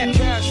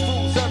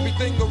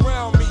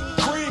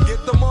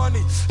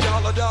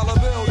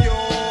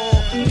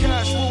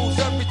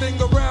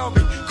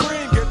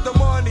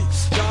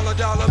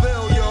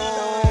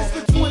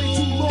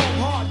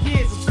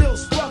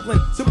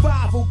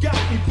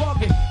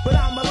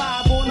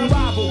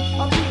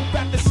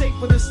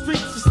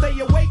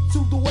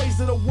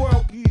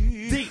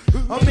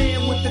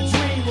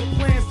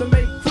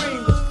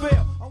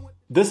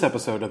This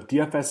episode of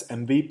DFS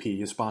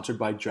MVP is sponsored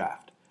by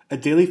Draft, a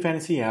daily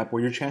fantasy app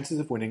where your chances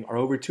of winning are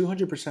over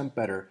 200%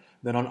 better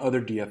than on other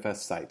DFS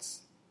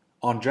sites.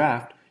 On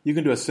Draft, you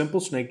can do a simple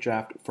snake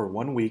draft for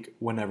 1 week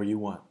whenever you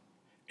want.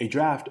 A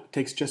draft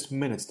takes just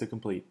minutes to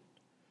complete.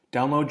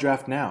 Download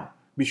Draft now.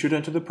 Be sure to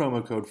enter the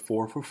promo code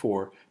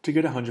 4for4 to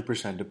get a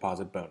 100%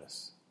 deposit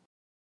bonus.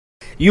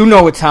 You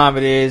know what time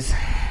it is.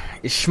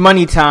 It's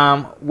Shmoney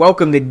time.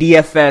 Welcome to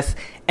DFS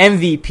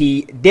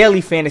MVP,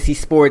 Daily Fantasy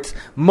Sports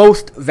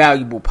Most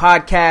Valuable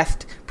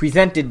Podcast,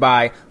 presented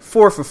by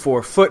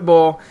 4for4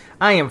 Football.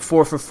 I am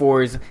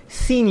 4for4's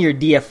senior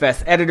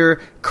DFS editor,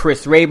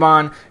 Chris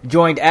Raybon,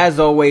 joined as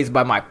always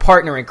by my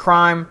partner in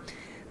crime,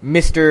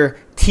 Mr.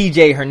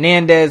 TJ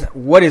Hernandez.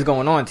 What is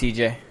going on,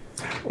 TJ?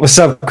 What's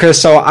up,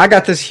 Chris? So I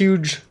got this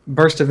huge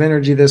burst of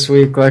energy this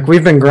week. Like,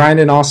 we've been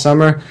grinding all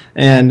summer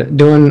and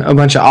doing a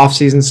bunch of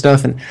off-season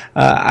stuff, and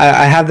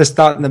I have this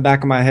thought in the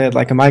back of my head,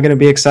 like, am I going to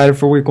be excited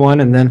for week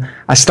one? And then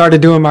I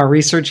started doing my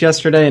research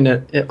yesterday, and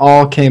it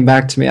all came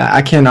back to me.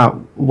 I cannot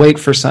wait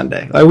for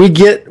Sunday. Like, we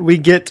get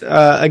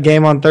a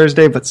game on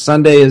Thursday, but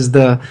Sunday is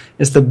the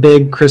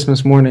big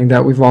Christmas morning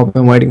that we've all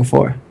been waiting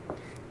for.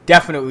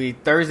 Definitely.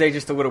 Thursday,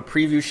 just a little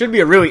preview. Should be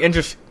a really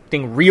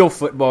interesting real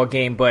football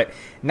game, but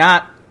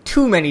not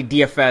too many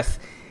DFS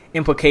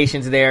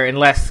implications there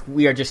unless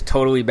we are just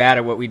totally bad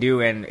at what we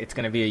do and it's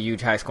going to be a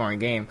huge high-scoring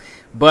game.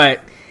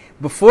 But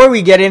before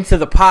we get into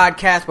the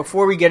podcast,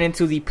 before we get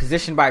into the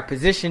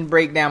position-by-position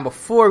breakdown,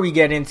 before we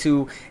get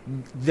into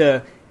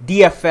the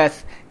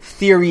DFS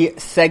theory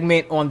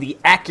segment on the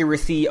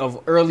accuracy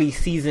of early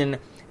season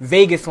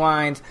Vegas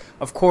lines,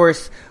 of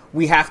course,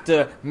 we have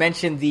to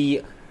mention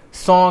the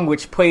song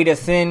which played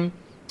us in,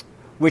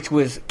 which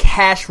was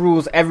Cash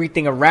Rules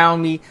Everything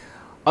Around Me,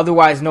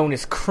 otherwise known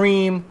as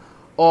Cream,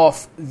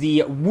 off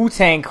the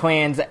Wu-Tang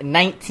Clan's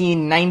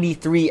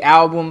 1993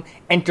 album,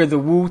 Enter the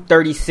Wu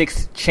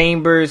 36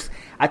 Chambers.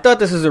 I thought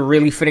this was a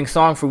really fitting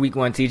song for week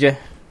one, TJ.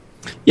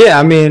 Yeah,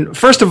 I mean,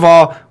 first of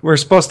all, we're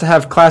supposed to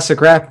have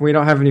classic rap, and we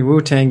don't have any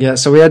Wu-Tang yet,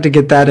 so we had to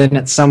get that in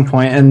at some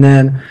point. And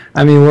then,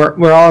 I mean,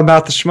 we're all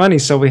about the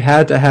shmoney, so we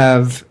had to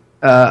have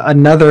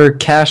another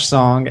Cash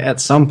song at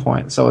some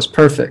point, so it's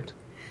perfect.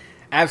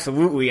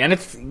 Absolutely, and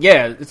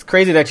it's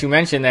crazy that you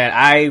mentioned that.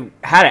 I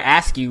had to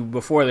ask you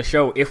before the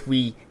show if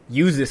we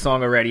used this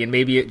song already, and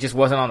maybe it just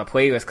wasn't on the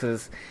playlist,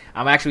 because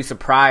I'm actually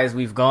surprised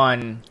we've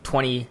gone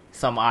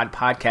 20-some-odd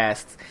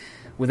podcasts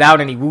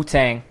without any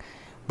Wu-Tang.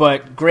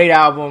 But great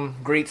album,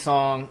 great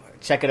song,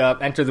 check it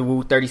up, Enter the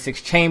Wu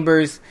 36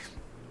 Chambers.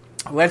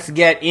 Let's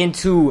get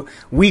into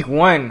week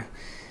one.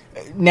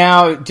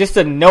 Now, just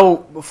a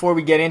note before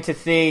we get into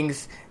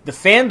things, the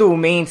FanDuel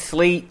main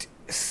slate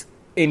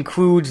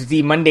includes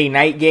the Monday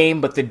night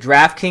game, but the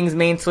DraftKings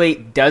main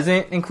slate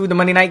doesn't include the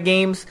Monday night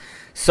games.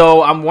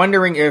 So I'm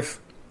wondering if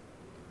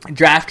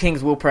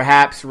DraftKings will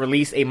perhaps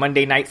release a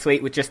Monday night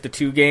slate with just the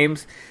two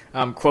games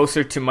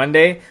closer to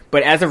Monday.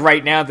 But as of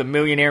right now, the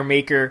Millionaire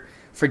Maker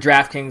for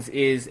DraftKings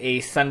is a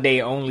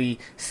Sunday-only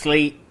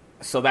slate,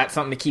 so that's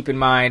something to keep in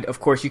mind. Of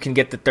course, you can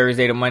get the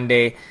Thursday to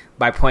Monday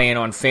by playing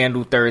on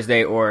FanDuel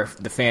Thursday or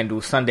the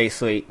FanDuel Sunday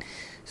slate.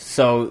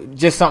 So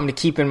just something to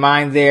keep in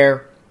mind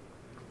there.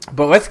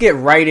 But let's get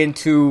right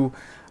into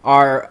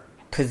our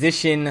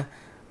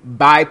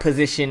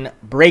position-by-position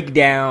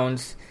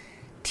breakdowns.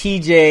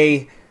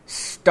 TJ,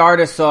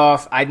 start us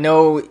off. I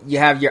know you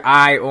have your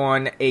eye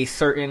on a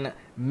certain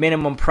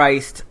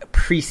minimum-priced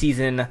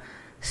preseason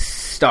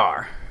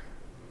star.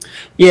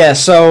 Yeah,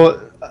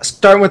 so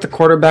starting with the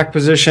quarterback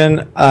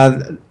position,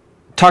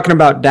 talking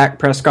about Dak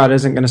Prescott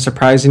isn't going to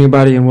surprise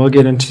anybody, and we'll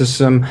get into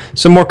some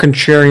more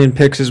contrarian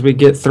picks as we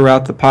get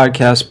throughout the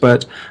podcast.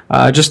 But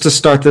just to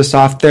start this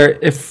off, there,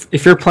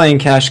 if you're playing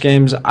cash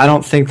games, I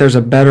don't think there's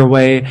a better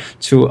way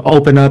to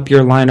open up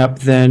your lineup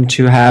than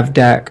to have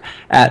Dak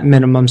at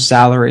minimum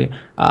salary.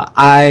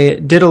 I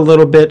did a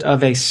little bit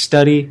of a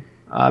study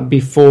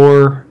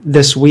before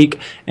this week,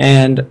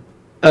 and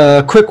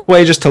a quick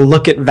way just to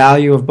look at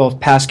value of both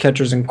pass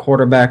catchers and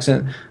quarterbacks,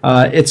 and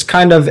it's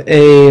kind of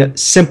a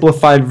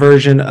simplified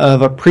version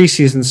of a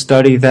preseason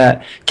study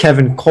that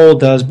Kevin Cole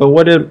does, but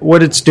what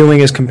it's doing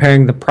is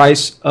comparing the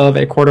price of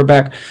a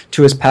quarterback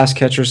to his pass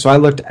catcher. So I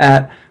looked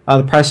at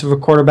the price of a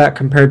quarterback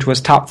compared to his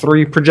top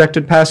three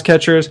projected pass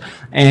catchers,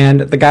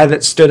 and the guy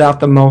that stood out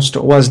the most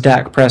was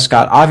Dak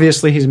Prescott.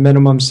 Obviously, he's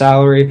minimum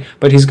salary,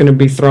 but he's going to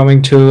be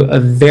throwing to a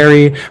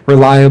very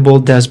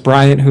reliable Dez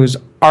Bryant, who's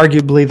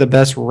arguably the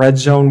best red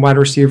zone wide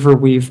receiver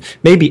we've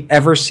maybe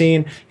ever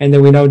seen. And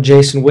then we know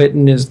Jason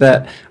Witten is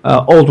that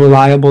old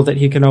reliable that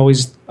he can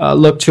always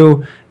look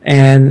to.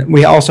 And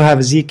we also have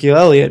Ezekiel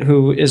Elliott,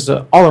 who is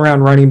an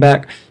all-around running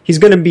back. He's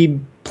going to be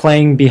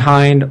playing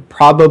behind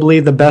probably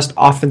the best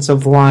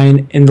offensive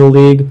line in the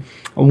league.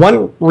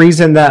 One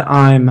reason that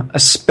I'm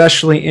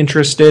especially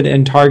interested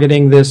in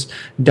targeting this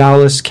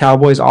Dallas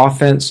Cowboys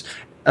offense,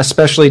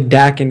 especially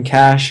Dak and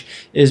Cash,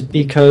 is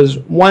because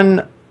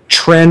one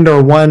trend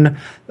or one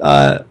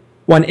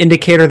one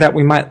indicator that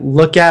we might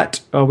look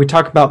at. We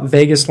talk about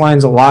Vegas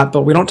lines a lot,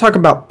 but we don't talk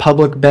about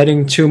public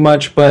betting too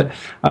much. But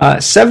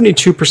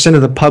 72%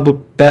 of the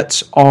public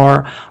bets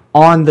are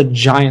on the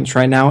Giants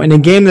right now. In a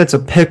game that's a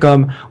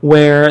pick'em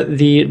where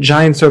the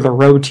Giants are the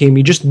road team,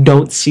 you just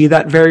don't see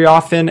that very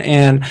often.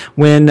 And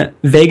when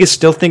Vegas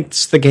still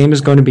thinks the game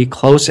is going to be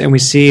close and we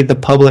see the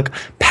public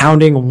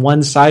pounding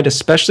one side,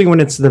 especially when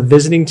it's the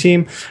visiting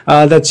team,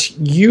 that's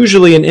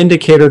usually an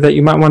indicator that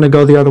you might want to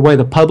go the other way.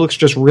 The public's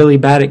just really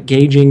bad at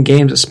gauging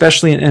games,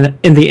 especially in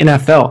the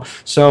NFL.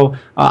 So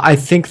I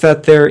think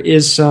that there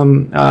is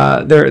some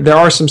there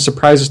are some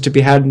surprises to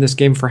be had in this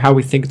game for how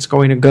we think it's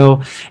going to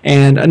go.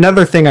 And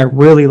another thing I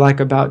really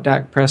like about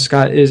Dak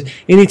Prescott is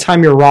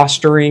anytime you're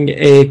rostering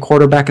a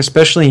quarterback,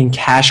 especially in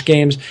cash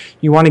games,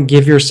 you want to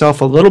give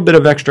yourself a little bit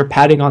of extra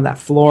padding on that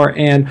floor.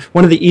 And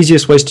one of the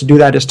easiest ways to do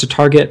that is to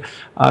target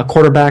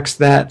quarterbacks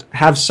that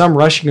have some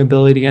rushing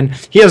ability. And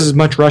he has as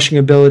much rushing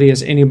ability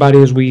as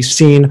anybody as we've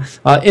seen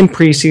in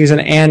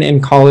preseason and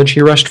in college.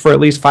 He rushed for at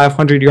least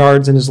 500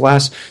 yards in his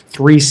last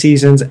 3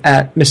 seasons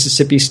at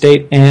Mississippi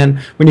State. And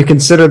when you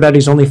consider that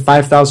he's only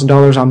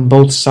 $5,000 on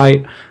both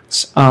sites,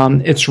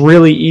 it's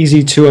really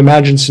easy to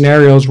imagine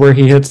scenarios where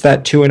he hits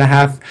that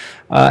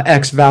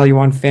 2.5x value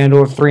on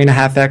FanDuel or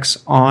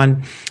 3.5x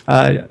on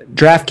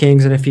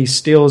DraftKings, and if he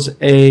steals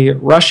a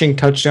rushing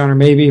touchdown or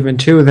maybe even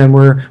 2, then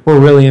we're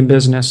really in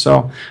business.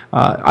 So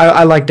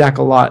I like Dak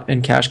a lot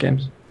in cash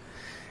games.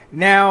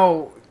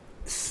 Now,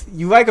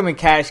 you like him in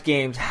cash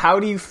games. How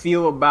do you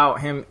feel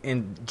about him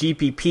in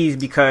GPPs?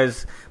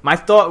 Because my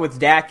thought with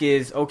Dak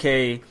is,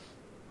 okay,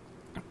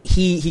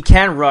 he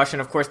can rush,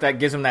 and of course that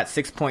gives him that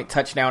 6-point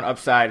touchdown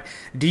upside.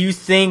 Do you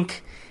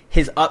think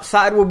his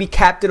upside will be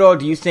capped at all?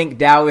 Do you think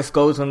Dallas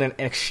goes on an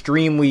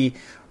extremely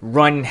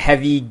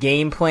run-heavy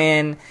game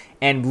plan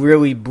and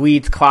really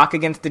bleeds clock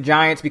against the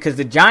Giants? Because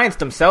the Giants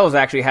themselves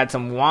actually had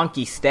some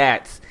wonky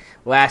stats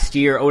last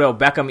year. Odell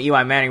Beckham,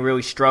 Eli Manning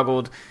really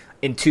struggled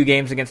in 2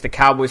 games against the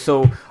Cowboys.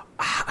 So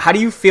how do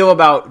you feel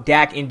about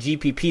Dak in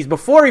GPPs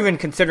before even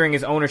considering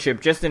his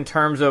ownership, just in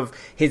terms of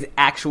his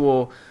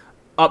actual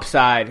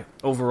upside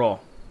overall?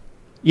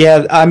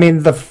 Yeah, I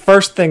mean, the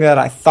first thing that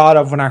I thought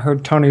of when I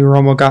heard Tony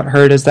Romo got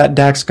hurt is that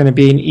Dak's going to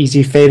be an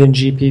easy fade in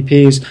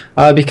GPPs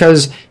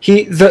because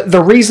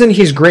the reason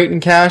he's great in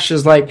cash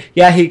is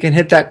he can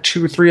hit that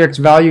 2-3x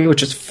value,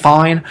 which is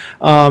fine,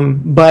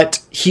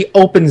 but he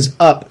opens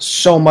up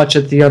so much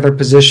at the other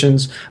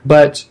positions.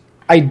 But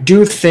I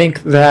do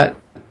think that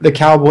the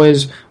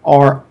Cowboys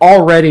are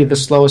already the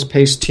slowest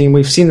paced team.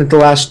 We've seen it the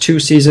last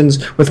 2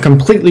 seasons with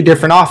completely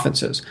different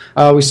offenses.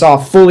 We saw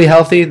fully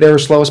healthy, they were the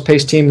slowest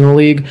paced team in the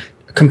league.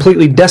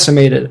 Completely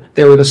decimated,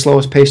 they were the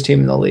slowest paced team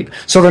in the league.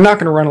 So they're not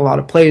going to run a lot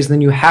of plays.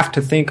 Then you have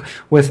to think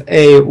with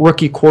a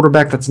rookie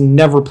quarterback that's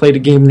never played a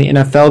game in the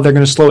NFL, they're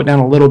going to slow it down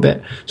a little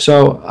bit.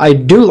 So I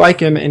do like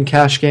him in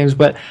cash games,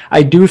 but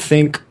I do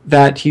think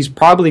that he's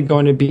probably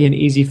going to be an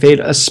easy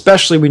fade,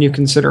 especially when you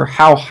consider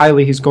how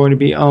highly he's going to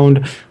be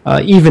owned,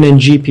 even in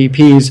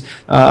GPPs.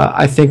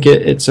 I think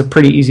it's a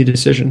pretty easy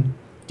decision.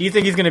 Do you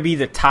think he's going to be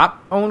the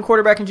top owned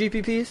quarterback in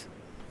GPPs?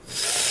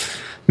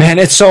 Man,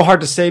 it's so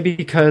hard to say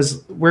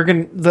because we're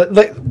going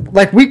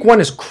to week 1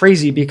 is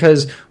crazy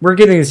because we're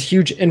getting this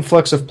huge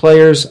influx of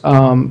players,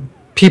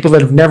 people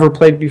that have never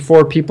played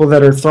before, people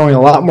that are throwing a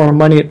lot more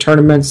money at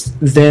tournaments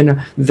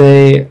than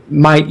they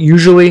might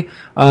usually.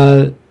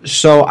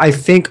 So I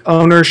think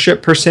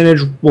ownership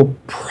percentage will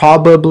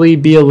probably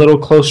be a little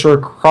closer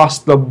across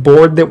the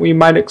board than we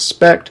might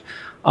expect.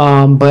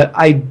 But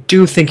I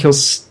do think he'll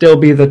still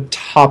be the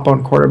top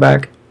on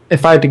quarterback,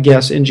 if I had to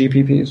guess, in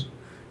GPPs.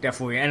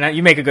 Definitely, and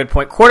you make a good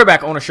point.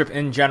 Quarterback ownership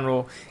in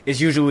general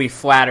is usually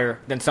flatter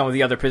than some of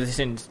the other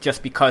positions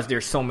just because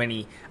there's so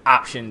many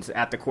options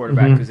at the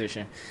quarterback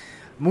position.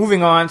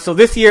 Moving on, so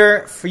this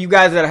year, for you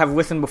guys that have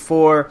listened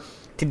before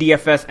to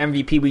DFS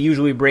MVP, we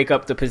usually break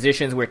up the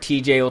positions where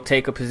TJ will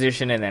take a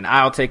position and then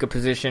I'll take a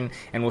position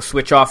and we'll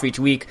switch off each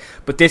week.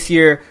 But this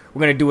year,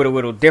 we're going to do it a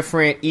little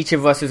different. Each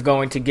of us is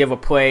going to give a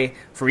play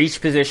for each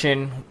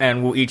position,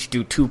 and we'll each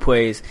do 2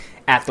 plays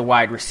at the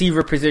wide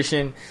receiver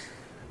position.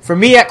 For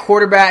me at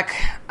quarterback,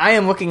 I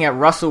am looking at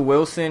Russell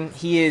Wilson.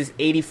 He is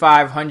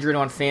 8,500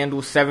 on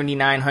FanDuel,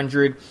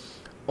 7,900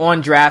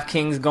 on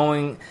DraftKings,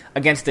 going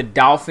against the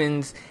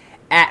Dolphins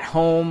at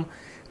home.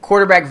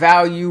 Quarterback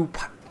value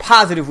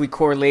positively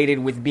correlated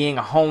with being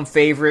a home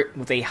favorite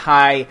with a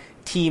high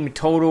team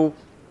total.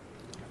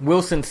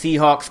 Wilson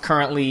Seahawks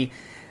currently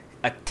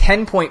a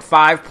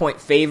 10.5 point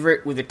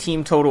favorite with a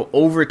team total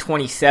over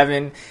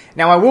 27.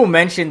 Now, I will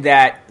mention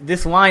that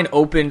this line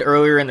opened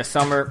earlier in the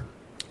summer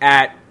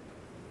at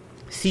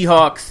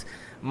Seahawks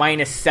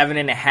minus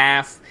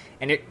 7.5,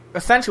 and it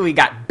essentially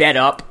got bet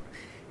up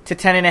to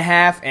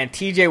 10.5. And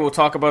TJ will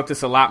talk about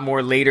this a lot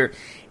more later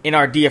in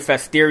our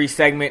DFS theory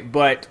segment.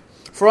 But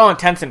for all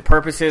intents and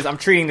purposes, I'm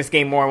treating this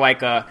game more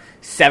like a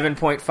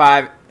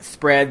 7.5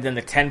 spread than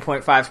the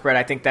 10.5 spread.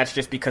 I think that's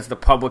just because the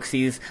public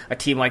sees a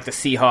team like the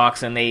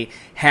Seahawks and they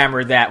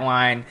hammer that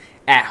line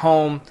at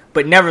home.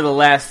 But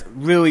nevertheless,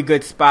 really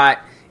good spot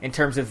in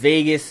terms of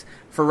Vegas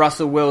for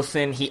Russell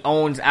Wilson. He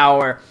owns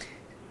our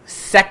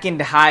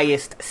second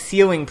highest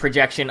ceiling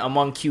projection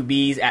among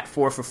QBs at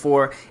 4 for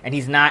 4, and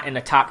he's not in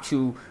the top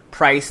 2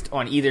 priced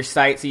on either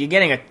site. So you're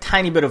getting a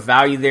tiny bit of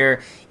value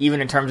there,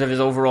 even in terms of his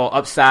overall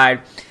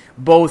upside.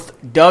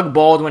 Both Doug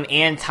Baldwin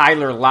and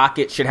Tyler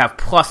Lockett should have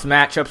plus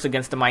matchups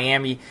against the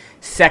Miami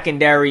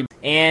secondary.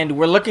 And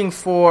we're looking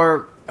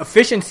for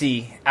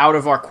efficiency out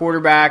of our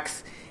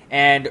quarterbacks.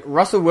 And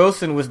Russell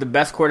Wilson was the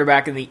best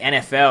quarterback in the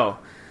NFL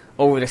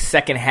over the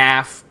second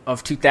half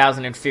of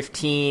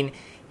 2015.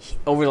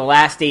 Over the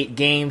last 8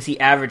 games, he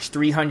averaged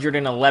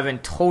 311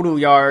 total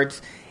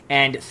yards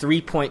and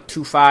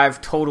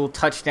 3.25 total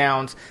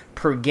touchdowns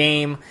per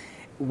game,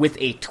 with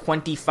a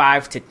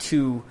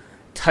 25-2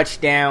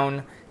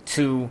 touchdown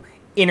to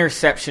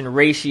interception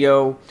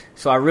ratio.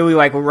 So I really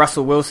like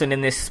Russell Wilson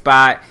in this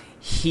spot.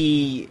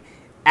 He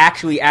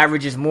actually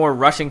averages more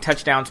rushing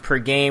touchdowns per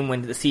game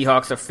when the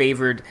Seahawks are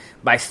favored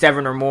by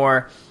 7 or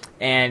more.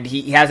 And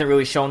he hasn't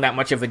really shown that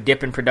much of a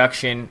dip in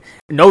production.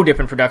 No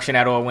dip in production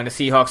at all when the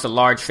Seahawks are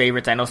large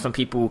favorites. I know some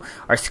people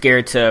are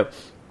scared to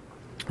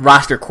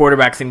roster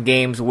quarterbacks in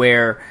games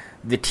where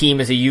the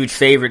team is a huge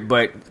favorite,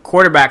 but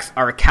quarterbacks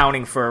are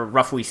accounting for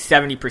roughly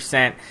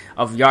 70%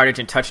 of yardage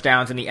and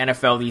touchdowns in the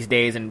NFL these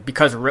days. And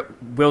because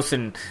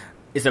Wilson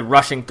is a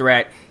rushing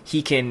threat,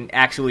 he can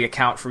actually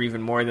account for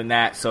even more than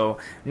that. So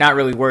not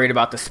really worried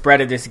about the spread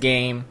of this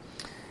game.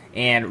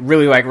 And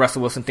really like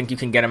Russell Wilson, think you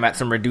can get him at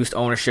some reduced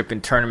ownership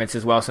in tournaments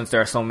as well, since there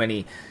are so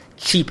many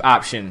cheap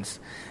options.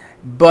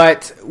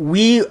 But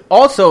we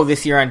also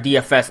this year on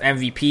DFS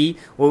MVP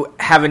will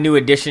have a new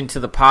addition to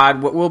the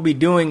pod. What we'll be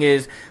doing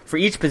is, for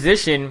each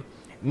position,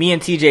 me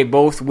and TJ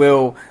both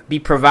will be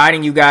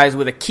providing you guys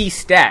with a key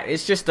stat.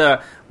 It's just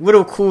a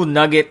little cool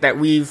nugget that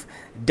we've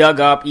dug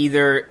up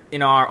either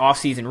in our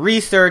offseason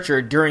research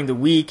or during the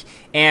week.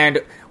 And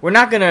we're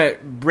not going to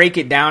break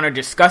it down or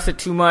discuss it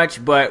too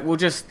much, but we'll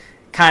just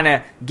kind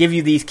of give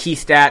you these key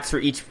stats for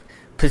each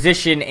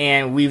position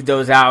and weave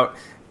those out,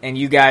 and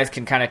you guys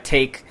can kind of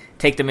take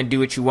them and do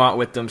what you want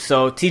with them.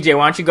 So, TJ,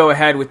 why don't you go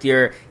ahead with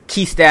your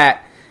key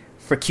stat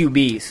for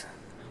QBs?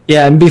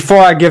 Yeah, and before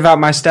I give out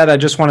my stat, I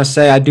just want to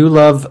say I do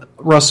love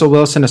Russell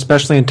Wilson,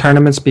 especially in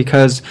tournaments,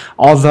 because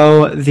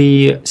although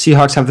the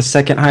Seahawks have the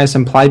second highest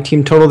implied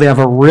team total, they're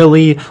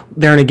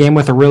in a game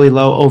with a really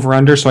low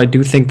over-under, so I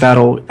do think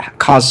that'll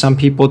cause some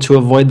people to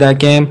avoid that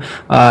game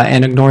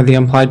and ignore the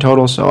implied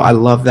total, so I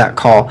love that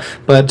call.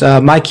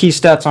 But my key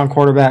stats on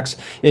quarterbacks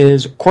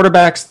is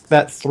quarterbacks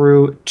that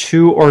threw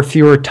 2 or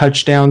fewer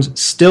touchdowns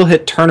still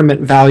hit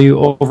tournament value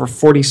over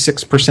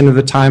 46% of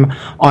the time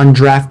on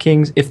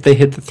DraftKings if they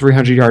hit the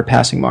 300-yard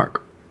passing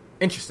mark.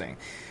 Interesting.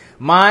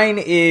 Mine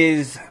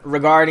is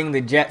regarding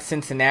the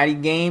Jets-Cincinnati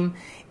game.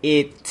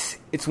 It's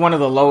one of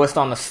the lowest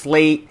on the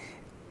slate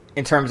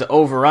in terms of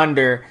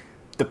over-under.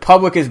 The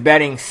public is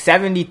betting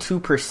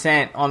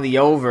 72% on the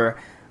over,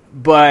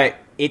 but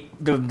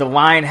the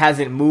line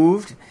hasn't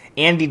moved.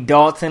 Andy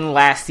Dalton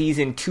last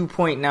season,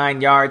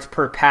 2.9 yards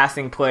per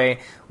passing play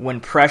when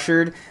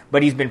pressured,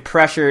 but he's been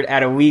pressured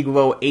at a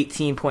league-low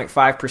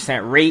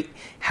 18.5% rate.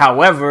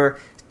 However,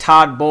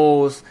 Todd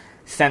Bowles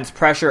sends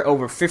pressure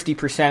over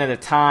 50% of the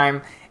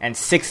time, and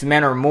 6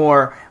 men or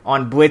more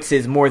on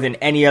blitzes more than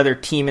any other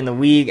team in the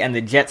league, and the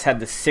Jets had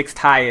the 6th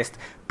highest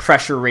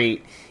pressure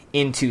rate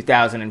in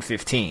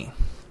 2015.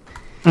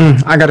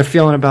 I got a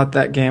feeling about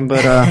that game,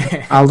 but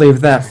I'll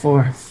leave that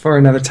for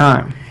another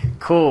time.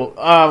 Cool.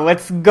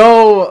 Let's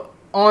go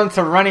on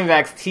to running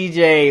backs.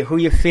 TJ, who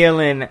you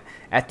feeling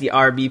at the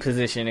RB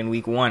position in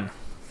week 1?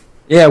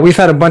 Yeah, we've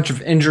had a bunch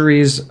of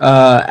injuries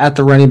at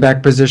the running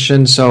back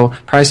position, so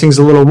pricing's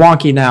a little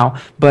wonky now.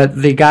 But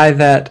the guy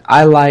that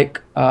I like,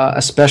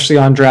 especially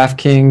on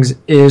DraftKings,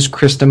 is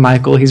Christine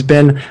Michael. He's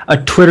been a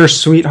Twitter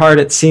sweetheart,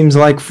 it seems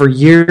like, for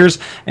years,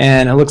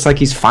 and it looks like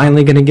he's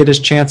finally going to get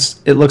his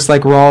chance. It looks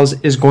like Rawls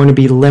is going to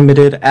be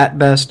limited at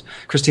best.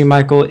 Christine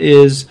Michael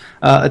is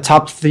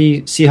atop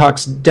the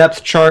Seahawks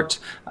depth chart.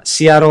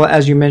 Seattle,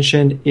 as you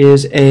mentioned,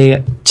 is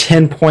a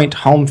 10-point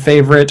home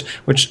favorite,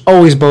 which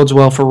always bodes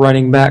well for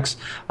running backs.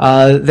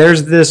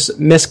 There's this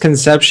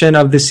misconception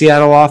of the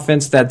Seattle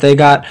offense that they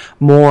got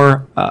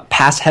more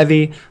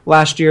pass-heavy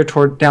last year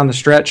down the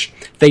stretch.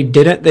 They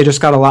didn't. They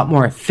just got a lot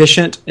more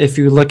efficient. If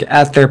you look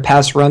at their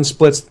pass-run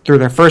splits through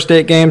their first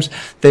 8 games,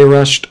 they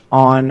rushed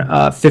on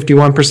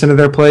 51% of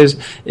their plays.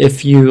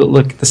 If you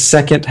look at the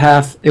second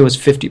half, it was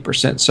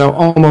 50%. So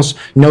almost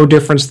no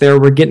difference there.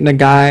 We're getting a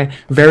guy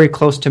very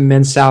close to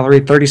men's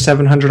salary,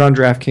 $3,700 on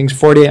DraftKings,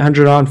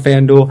 $4,800 on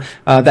FanDuel,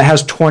 that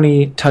has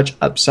 20 touch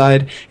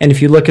upside. And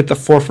if you look at the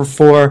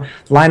 4-for-4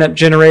 lineup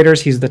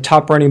generators, he's the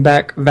top running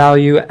back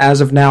value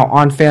as of now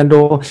on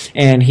FanDuel,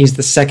 and he's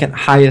the second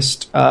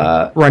highest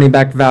running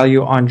back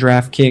value on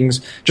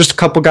DraftKings. Just a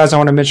couple guys I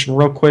want to mention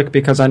real quick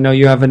because I know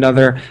you have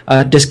another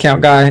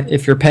discount guy.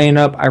 If you're paying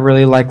up, I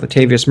really like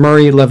Latavius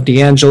Murray, love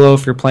D'Angelo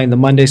if you're playing the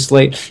Monday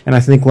slate, and I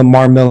think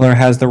Lamar Miller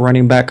has the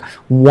running back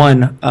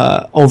 1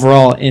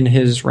 overall in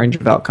his range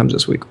of outcomes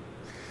this week.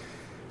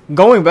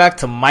 Going back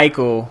to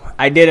Michael,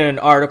 I did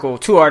 2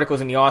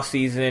 articles in the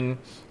offseason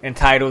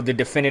entitled The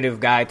Definitive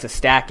Guide to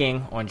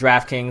Stacking on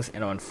DraftKings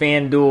and on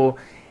FanDuel.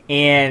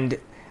 And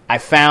I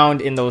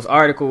found in those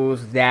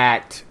articles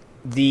that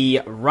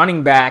the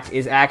running back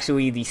is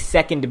actually the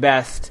second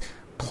best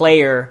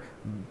player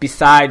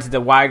besides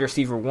the wide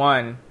receiver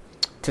one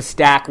to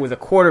stack with a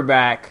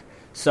quarterback.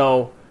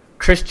 So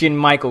Christian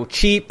Michael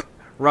cheap,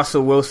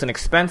 Russell Wilson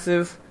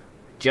expensive.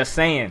 Just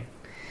saying.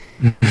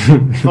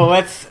 So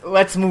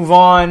let's move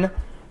on.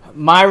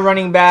 My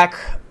running back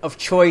of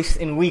choice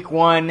in week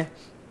 1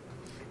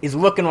 is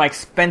looking like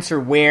Spencer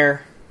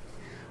Ware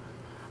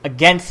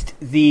against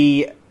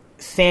the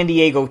San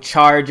Diego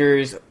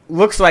Chargers.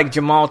 Looks like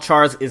Jamal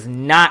Charles is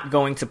not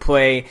going to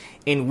play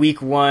in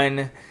week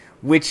 1,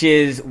 which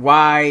is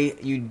why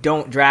you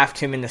don't draft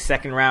him in the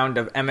second round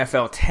of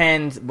MFL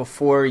 10s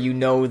before you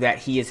know that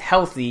he is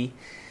healthy.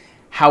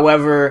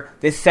 However,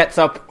 this sets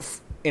up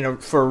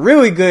for a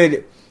really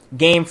good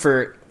game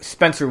for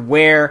Spencer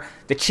Ware.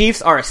 The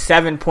Chiefs are a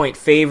 7-point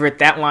favorite.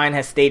 That line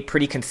has stayed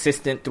pretty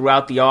consistent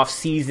throughout the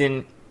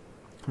offseason.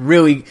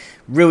 Really,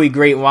 really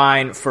great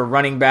line for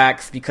running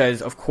backs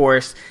because, of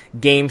course,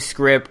 game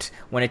script,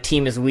 when a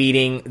team is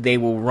leading, they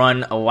will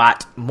run a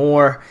lot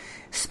more.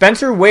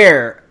 Spencer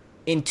Ware,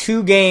 in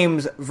 2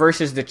 games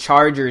versus the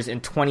Chargers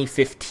in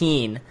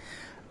 2015,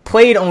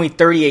 played only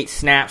 38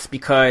 snaps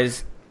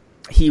because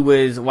he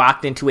was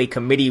locked into a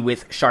committee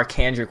with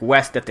Sharkhandrick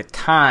West at the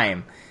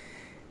time.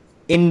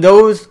 On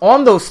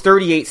those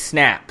 38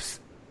 snaps,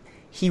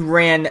 he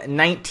ran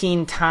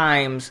 19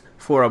 times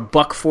for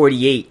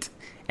 $148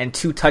 and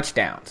 2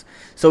 touchdowns.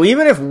 So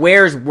even if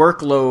Ware's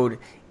workload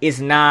is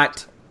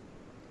not,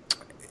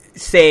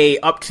 say,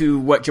 up to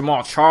what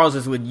Jamal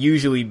Charles's would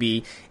usually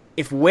be,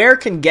 if Ware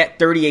can get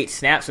 38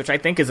 snaps, which I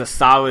think is a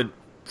solid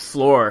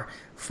floor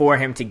for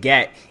him to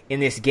get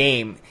in this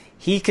game,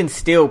 he can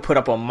still put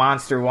up a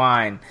monster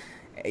line.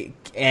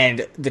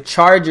 And the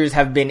Chargers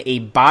have been a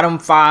bottom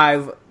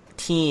 5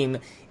 team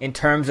in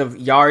terms of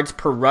yards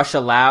per rush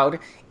allowed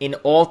in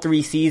all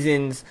 3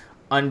 seasons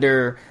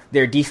under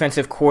their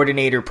defensive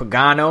coordinator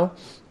Pagano.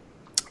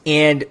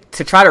 And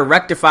to try to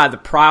rectify the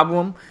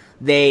problem,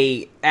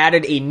 they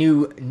added a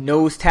new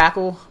nose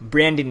tackle,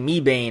 Brandon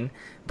Mebane.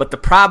 But the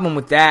problem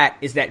with that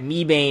is that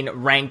Mebane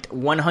ranked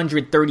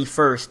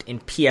 131st in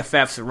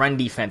PFF's run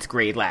defense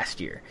grade last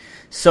year.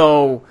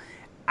 So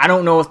I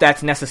don't know if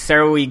that's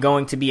necessarily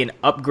going to be an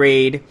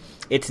upgrade.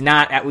 It's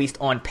not, at least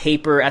on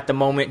paper at the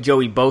moment.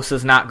 Joey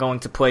Bosa's not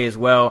going to play as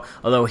well,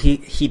 although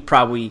he'd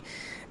probably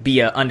be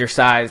an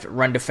undersized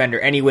run defender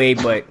anyway.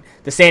 But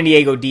the San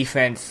Diego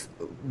defense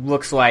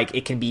looks like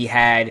it can be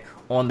had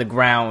on the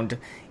ground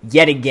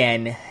yet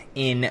again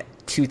in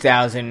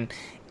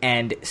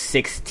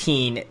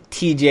 2016.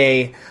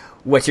 TJ,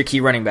 what's your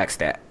key running back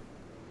stat?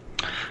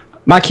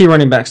 My key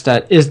running back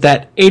stat is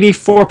that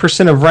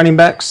 84% of running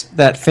backs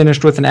that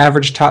finished with an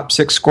average top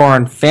 6 score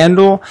on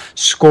FanDuel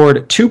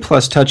scored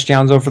 2+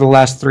 touchdowns over the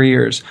last 3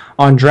 years.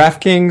 On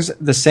DraftKings,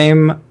 the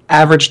same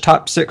average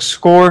top 6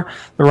 score,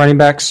 the running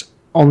backs,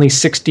 only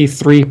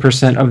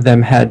 63% of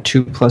them had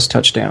 2+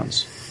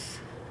 touchdowns.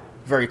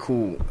 Very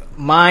cool.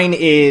 Mine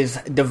is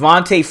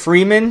Devontae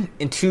Freeman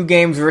in 2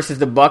 games versus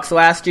the Bucs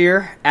last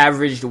year,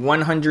 averaged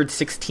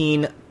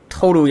 116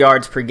 total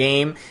yards per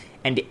game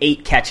and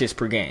 8 catches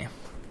per game.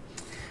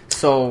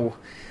 So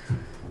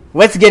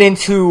let's get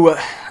into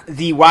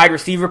the wide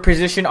receiver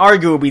position,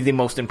 arguably the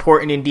most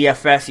important in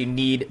DFS. You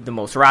need the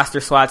most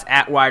roster slots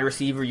at wide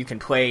receiver. You can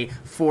play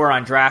 4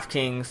 on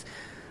DraftKings.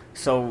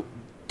 So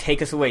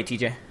take us away,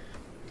 TJ.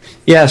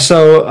 Yeah,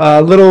 so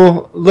a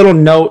little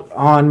note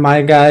on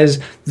my guys.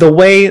 The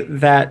way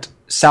that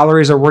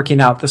salaries are working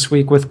out this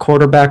week with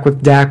quarterback,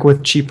 with Dak,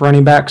 with cheap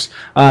running backs,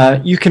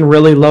 you can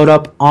really load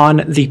up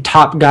on the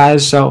top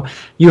guys. So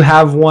you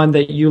have one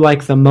that you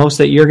like the most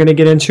that you're going to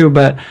get into,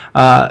 but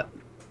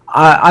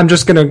I'm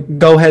just going to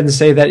go ahead and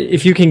say that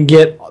if you can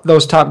get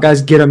those top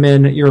guys, get them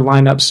in your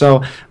lineup.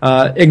 So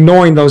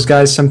ignoring those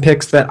guys, some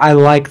picks that I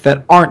like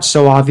that aren't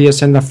so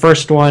obvious. And the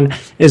first one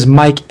is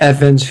Mike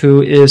Evans,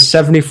 who is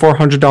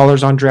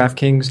 $7,400 on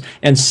DraftKings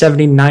and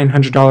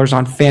 $7,900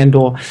 on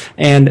FanDuel.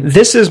 And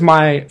this is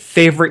my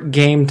favorite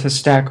game to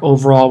stack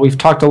overall. We've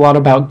talked a lot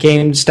about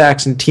game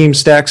stacks and team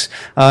stacks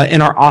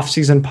in our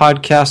off-season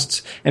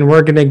podcasts, and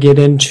we're going to get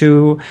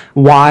into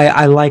why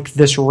I like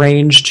this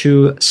range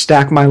to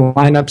stack my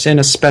lineups in,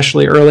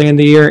 especially early in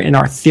the year in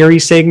our theory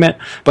segment.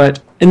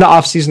 But in the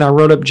offseason, I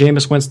wrote up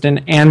Jameis Winston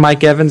and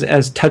Mike Evans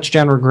as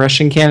touchdown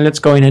regression candidates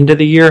going into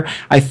the year.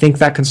 I think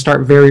that can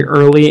start very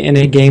early in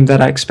a game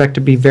that I expect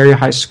to be very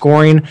high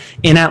scoring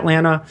in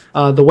Atlanta.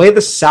 The way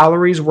the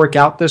salaries work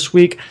out this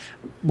week,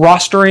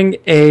 rostering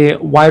a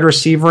wide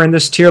receiver in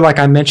this tier, like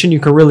I mentioned, you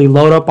can really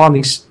load up on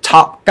these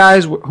top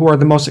guys who are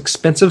the most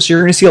expensive. So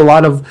you're going to see a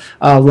lot of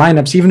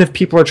lineups. Even if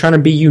people are trying to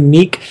be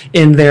unique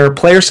in their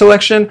player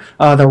selection,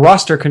 the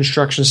roster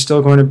construction is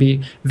still going to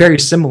be very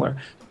similar.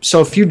 So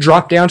if you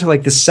drop down to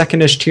like the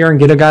second-ish tier and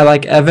get a guy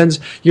like Evans,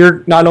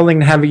 you're not only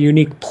going to have a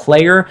unique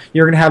player,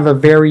 you're going to have a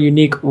very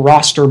unique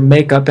roster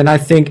makeup. And I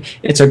think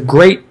it's a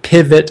great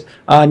pivot,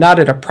 not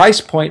at a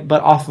price point,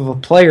 but off of a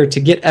player to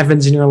get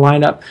Evans in your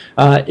lineup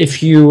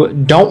if you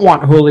don't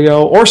want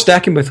Julio or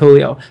stack him with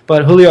Julio.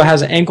 But Julio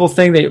has an ankle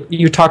thing that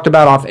you talked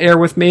about off air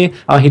with me.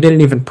 He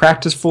didn't even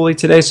practice fully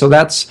today, so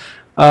that's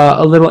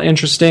a little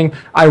interesting.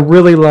 I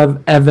really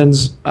love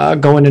Evans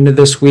going into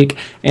this week.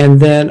 And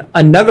then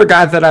another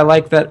guy that I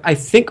like that I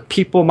think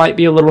people might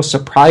be a little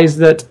surprised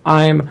that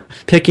I'm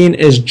picking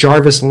is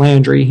Jarvis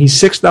Landry. He's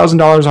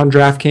 $6,000 on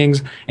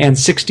DraftKings and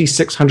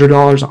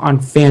 $6,600 on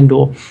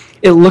FanDuel.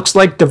 It looks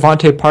like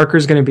Devontae Parker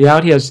is going to be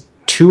out. He has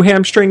 2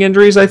 hamstring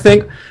injuries, I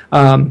think.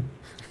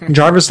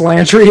 Jarvis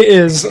Landry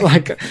is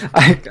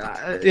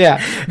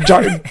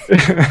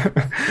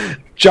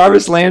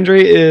Jarvis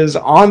Landry is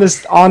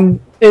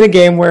in a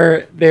game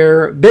where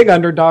they're big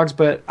underdogs,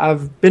 but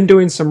I've been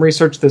doing some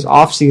research this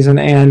offseason,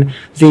 and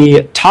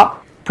the top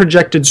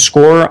projected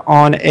score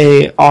on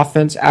a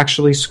offense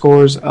actually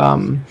scores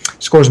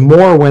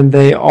more when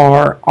they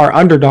are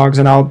underdogs,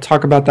 and I'll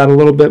talk about that a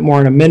little bit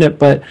more in a minute.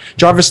 But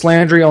Jarvis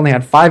Landry only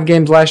had 5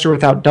 games last year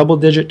without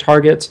double-digit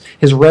targets.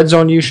 His red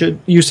zone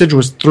usage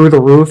was through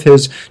the roof.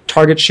 His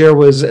target share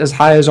was as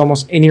high as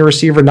almost any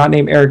receiver not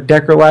named Eric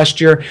Decker last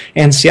year.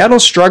 And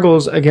Seattle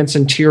struggles against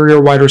interior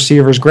wide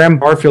receivers. Graham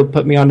Barfield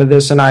put me onto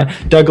this, and I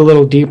dug a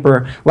little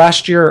deeper.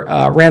 Last year,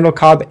 Randall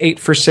Cobb 8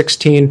 for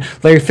 16,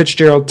 Larry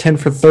Fitzgerald 10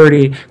 for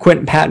 30,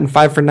 Quentin Patton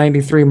 5 for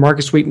 93,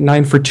 Marcus Wheaton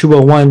 9 for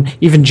 201,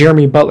 even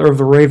Jeremy Butler of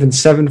the Ravens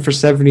 7 for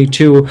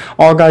 72.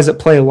 All guys that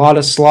play a lot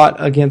of slot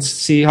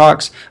against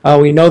Seahawks.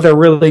 We know they're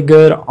really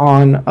good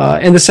on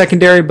in the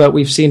secondary, but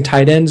we've seen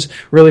tight ends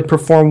really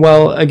perform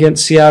well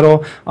against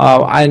Seattle,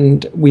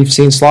 and we've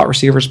seen slot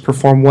receivers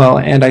perform well.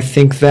 And I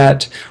think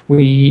that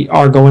we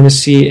are going to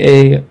see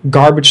a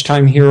garbage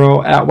time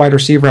hero at wide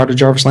receiver out of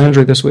Jarvis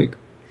Landry this week.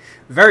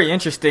 Very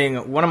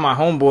interesting. One of my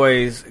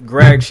homeboys,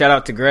 Greg, shout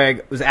out to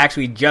Greg, was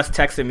actually just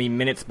texting me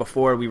minutes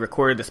before we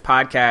recorded this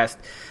podcast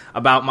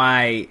about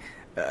my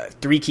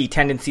 3 key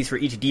tendencies for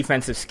each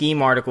defensive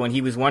scheme article, and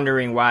he was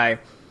wondering why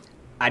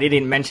I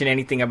didn't mention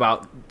anything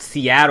about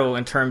Seattle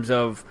in terms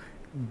of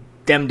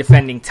them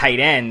defending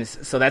tight ends.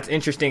 So that's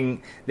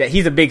interesting that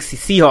he's a big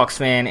Seahawks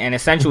fan, and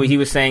essentially he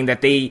was saying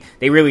that they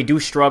really do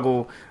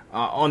struggle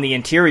on the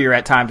interior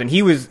at times, and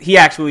he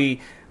actually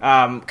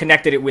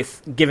connected it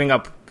with giving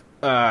up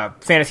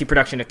fantasy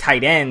production to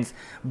tight ends.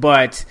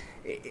 But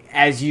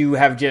as you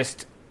have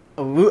just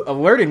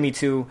alerted me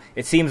to,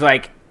 it seems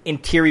like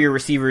interior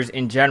receivers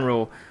in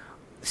general,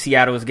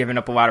 Seattle has given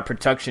up a lot of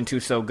production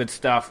to, so good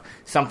stuff.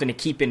 Something to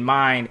keep in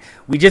mind.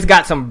 We just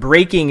got some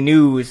breaking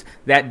news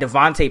that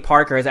Devontae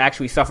Parker has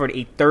actually suffered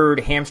a 3rd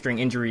hamstring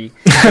injury.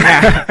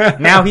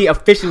 Now he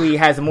officially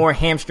has more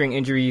hamstring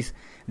injuries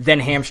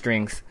than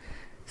hamstrings.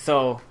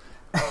 So,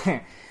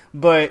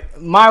 but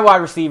my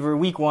wide receiver,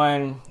 week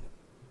 1,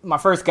 my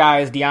first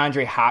guy is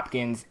DeAndre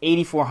Hopkins,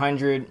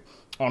 8,400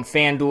 on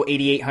FanDuel,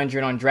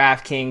 8,800 on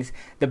DraftKings.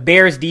 The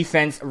Bears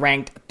defense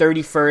ranked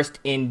 31st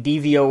in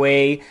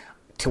DVOA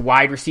to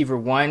wide receiver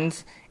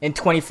ones in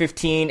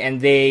 2015,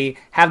 and they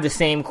have the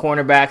same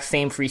cornerback,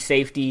 same free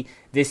safety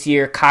this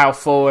year. Kyle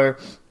Fuller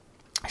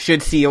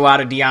should see a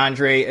lot of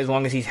DeAndre as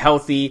long as he's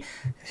healthy.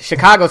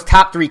 Chicago's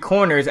top 3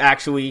 corners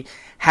actually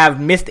have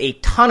missed a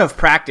ton of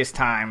practice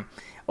time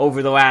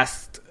over the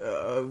last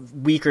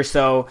week or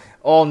so,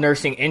 all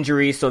nursing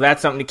injuries. So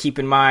that's something to keep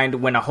in mind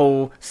when a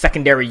whole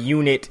secondary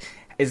unit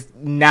is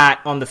not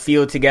on the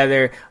field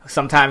together.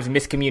 Sometimes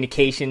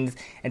miscommunications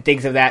and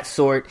things of that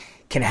sort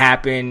can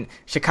happen.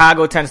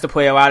 Chicago tends to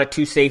play a lot of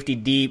 2 safety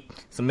deep,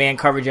 some man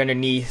coverage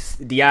underneath.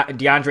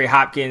 DeAndre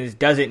Hopkins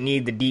doesn't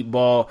need the deep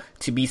ball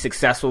to be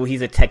successful.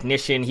 He's a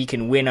technician. He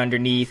can win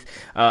underneath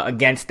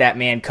against that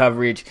man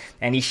coverage,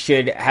 and he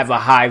should have a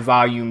high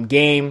volume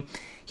game.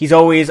 He's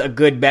always a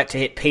good bet to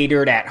hit pay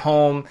dirt at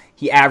home.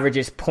 He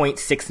averages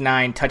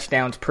 0.69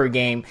 touchdowns per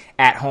game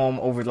at home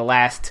over the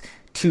last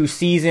 2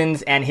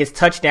 seasons, and his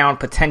touchdown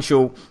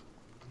potential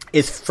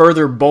is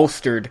further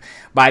bolstered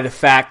by the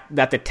fact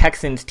that the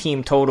Texans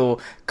team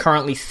total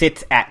currently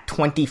sits at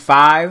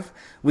 25,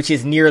 which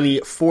is nearly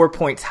 4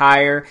 points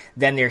higher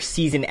than their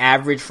season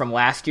average from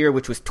last year,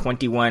 which was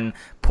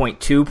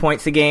 21.2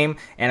 points a game.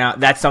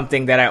 And that's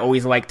something that I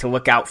always like to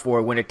look out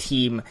for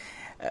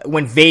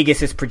when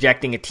Vegas is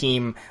projecting a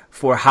team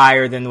for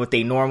higher than what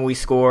they normally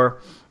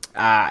score.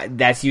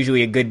 That's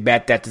usually a good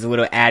bet that there's a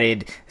little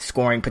added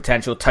scoring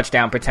potential,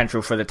 touchdown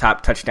potential for the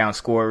top touchdown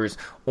scorers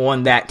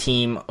on that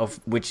team, of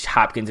which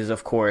Hopkins is,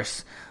 of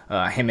course.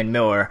 Him and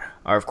Miller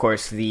are, of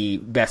course, the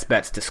best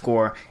bets to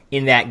score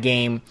in that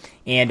game.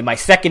 And my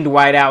second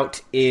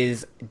wideout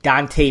is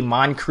Dante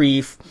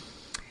Moncrief.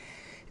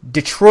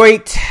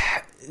 Detroit,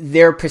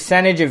 their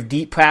percentage of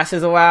deep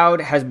passes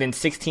allowed has been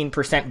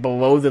 16%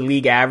 below the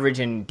league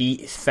average in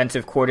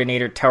defensive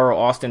coordinator Teryl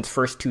Austin's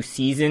first 2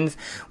 seasons,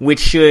 which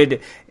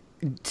should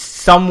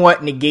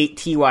somewhat negate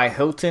T.Y.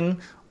 Hilton.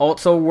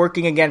 Also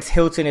working against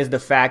Hilton is the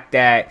fact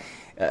that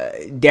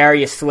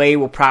Darius Slay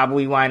will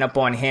probably line up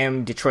on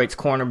him, Detroit's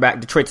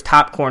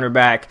top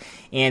cornerback,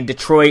 and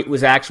Detroit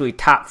was actually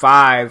top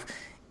 5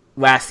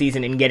 last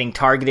season in getting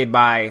targeted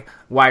by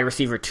wide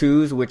receiver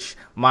 2s, which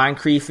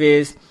Moncrief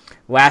is.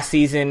 Last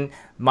season,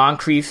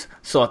 Moncrief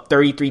saw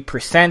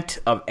 33%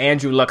 of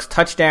Andrew Luck's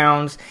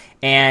touchdowns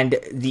and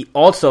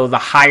also the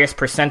highest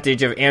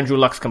percentage of Andrew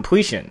Luck's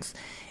completions.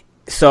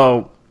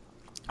 So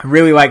I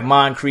really like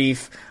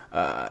Moncrief,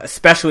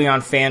 especially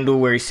on FanDuel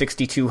where he's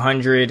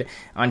 6,200.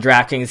 On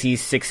DraftKings,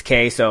 he's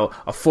 6K, so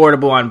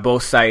affordable on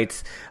both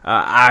sites.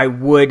 I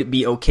would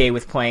be okay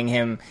with playing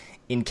him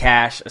in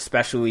cash,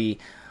 especially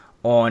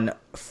on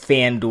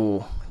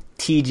FanDuel.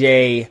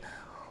 TJ,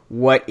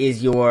 what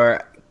is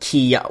your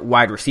key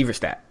wide receiver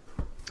stat?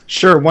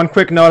 Sure. One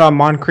quick note on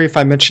Moncrief.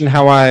 I mentioned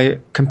how I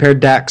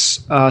compared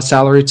Dak's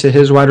salary to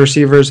his wide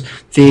receivers.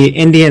 The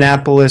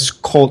Indianapolis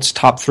Colts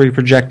top 3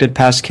 projected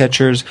pass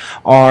catchers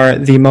are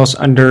the most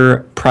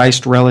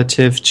underpriced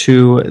relative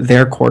to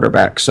their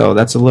quarterback. So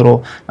that's a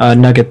little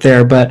nugget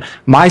there. But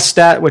my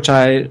stat, which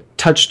I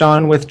touched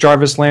on with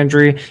Jarvis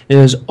Landry,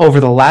 is over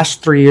the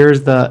last 3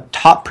 years, the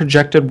top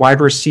projected wide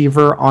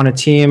receiver on a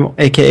team,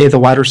 aka the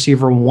wide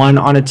receiver 1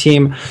 on a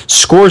team,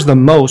 scores the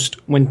most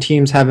when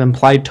teams have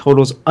implied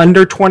totals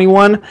under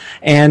 21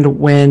 and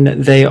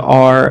when they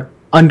are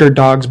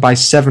underdogs by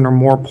 7 or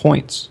more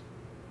points.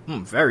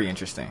 Very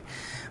interesting.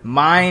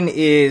 Mine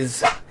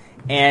is,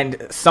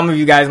 and some of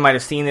you guys might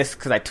have seen this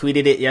because I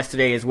tweeted it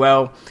yesterday as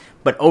well,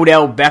 but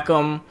Odell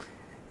Beckham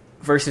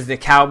versus the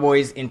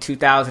Cowboys in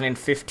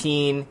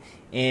 2015.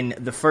 In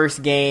the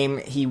first game,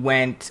 he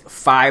went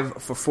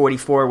 5 for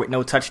 44 with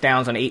no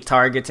touchdowns on 8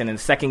 targets. And in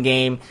the second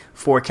game,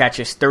 4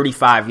 catches,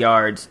 35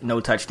 yards,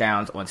 no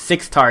touchdowns on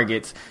 6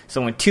 targets.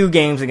 So in 2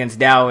 games against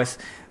Dallas,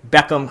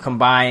 Beckham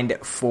combined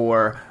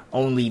for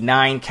only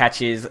 9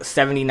 catches,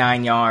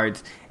 79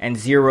 yards, and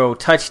 0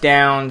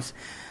 touchdowns.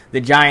 The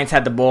Giants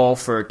had the ball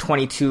for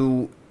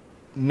 22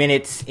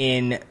 minutes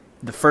in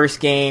the first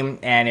game,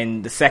 and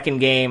in the second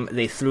game,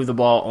 they threw the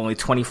ball only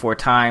 24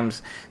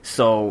 times.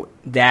 So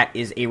that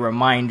is a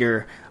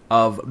reminder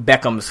of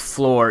Beckham's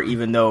floor,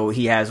 even though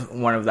he has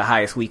one of the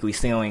highest weekly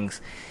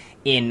ceilings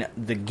in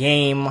the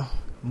game.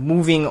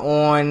 Moving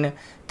on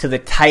to the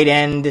tight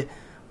end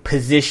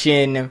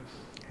position.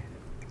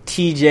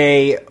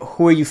 TJ,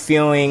 who are you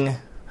feeling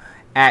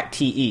at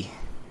TE?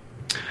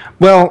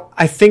 Well,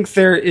 I think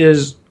there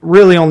is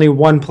really only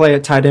one play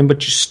at tight end,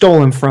 but you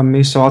stole him from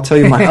me, so I'll tell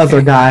you my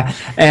other guy,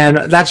 and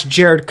that's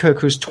Jared Cook,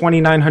 who's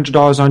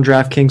 $2,900 on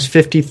DraftKings,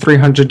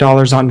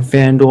 $5,300 on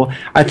FanDuel.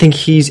 I think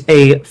he's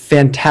a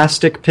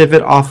fantastic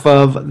pivot off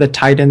of the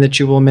tight end that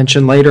you will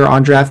mention later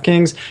on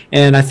DraftKings,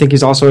 and I think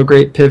he's also a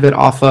great pivot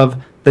off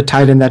of the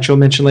tight end that you'll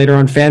mention later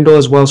on FanDuel,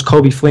 as well as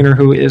Coby Fleener,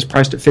 who is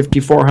priced at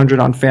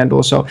 $5,400 on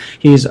FanDuel. So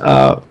he's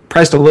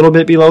priced a little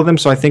bit below them,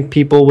 so I think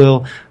people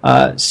will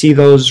see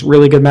those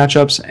really good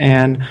matchups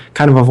and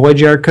kind of avoid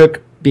Jared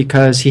Cook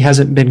because he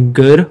hasn't been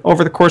good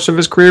over the course of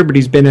his career, but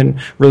he's been in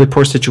really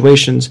poor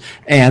situations.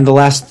 And the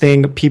last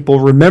thing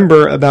people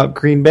remember about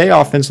Green Bay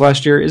offense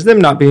last year is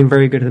them not being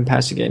very good in the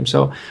passing game.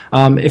 So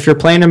if you're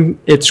playing him,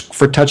 it's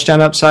for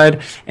touchdown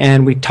upside.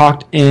 And we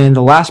talked in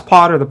the last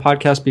pod or the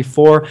podcast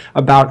before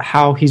about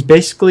how he's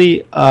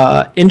basically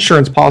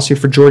insurance policy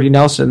for Jordy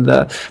Nelson.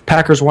 The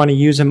Packers want to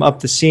use him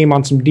up the seam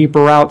on some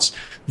deeper routes.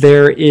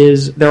 There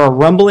are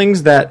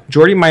rumblings that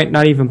Jordy might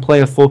not even play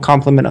a full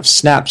complement of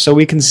snaps, so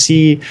we can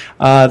see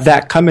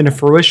that come into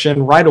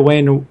fruition right away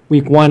in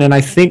week 1. And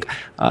I think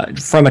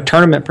from a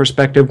tournament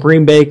perspective,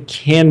 Green Bay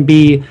can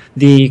be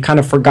the kind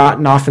of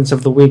forgotten offense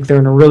of the week. They're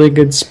in a really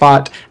good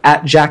spot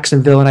at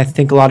Jacksonville, and I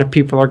think a lot of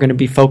people are going to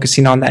be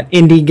focusing on that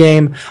Indy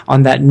game,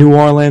 on that New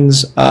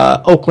Orleans,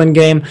 Oakland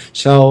game.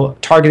 So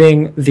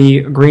targeting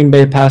the Green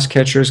Bay pass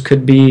catchers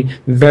could be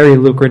very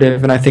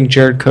lucrative, and I think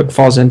Jared Cook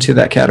falls into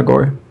that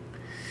category.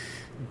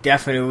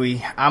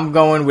 Definitely. I'm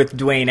going with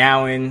Dwayne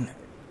Allen.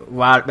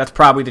 Wow, that's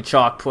probably the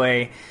chalk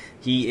play.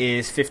 He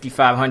is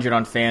 $5,500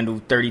 on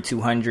FanDuel,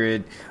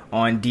 $3,200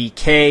 on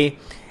DK.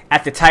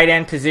 At the tight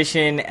end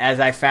position, as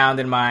I found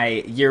in my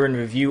year-in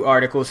review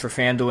articles for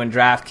FanDuel and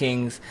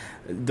DraftKings,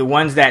 the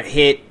ones that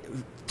hit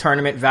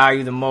tournament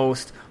value the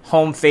most,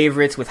 home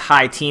favorites with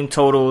high team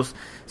totals.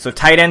 So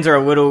tight ends are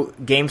a little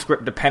game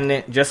script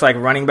dependent, just like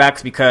running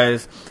backs,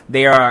 because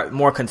they are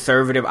more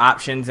conservative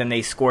options and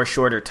they score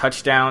shorter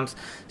touchdowns.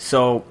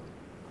 So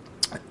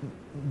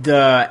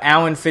the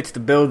Allen fits the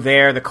bill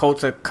there. The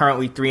Colts are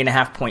currently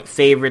 3.5-point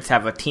favorites,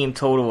 have a team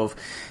total of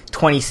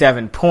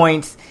 27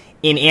 points.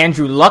 In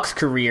Andrew Luck's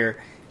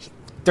career,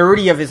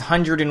 30 of his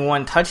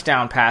 101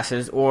 touchdown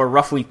passes, or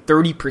roughly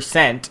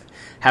 30%,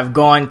 have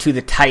gone to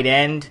the tight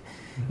end.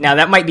 Now,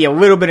 that might be a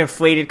little bit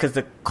inflated because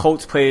the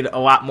Colts played a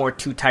lot more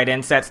 2 tight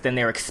end sets than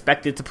they were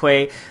expected to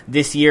play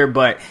this year,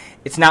 but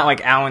it's not like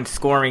Allen's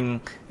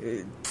scoring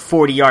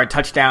 40-yard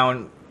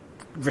touchdown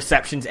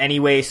receptions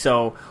anyway,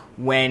 so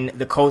when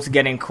the Colts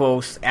get in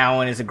close,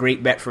 Allen is a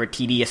great bet for a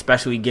TD,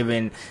 especially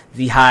given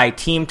the high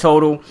team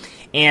total.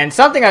 And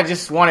something I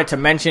just wanted to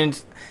mention,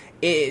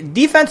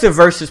 defensive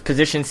versus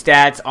position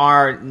stats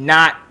are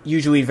not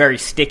usually very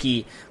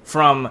sticky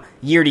from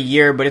year to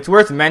year, but it's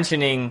worth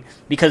mentioning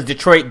because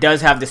Detroit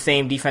does have the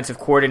same defensive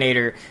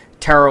coordinator,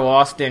 Terrell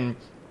Austin.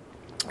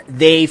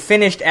 They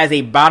finished as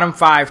a bottom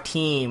 5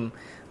 team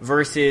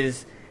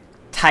versus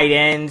tight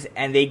ends,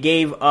 and they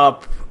gave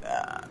up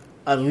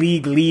a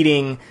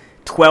league-leading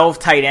 12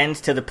 tight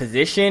ends to the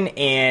position.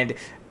 And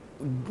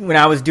when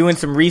I was doing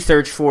some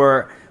research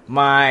for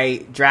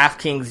my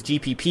DraftKings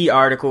GPP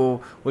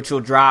article, which will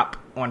drop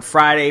on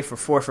Friday for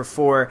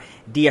 4for4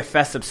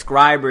 DFS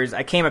subscribers,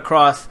 I came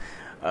across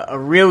a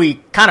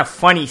really kind of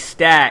funny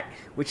stat,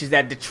 which is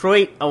that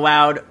Detroit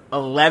allowed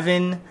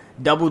 11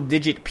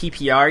 double-digit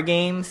PPR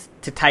games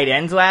to tight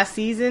ends last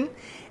season.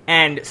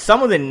 And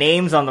some of the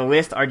names on the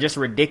list are just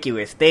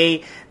ridiculous.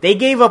 They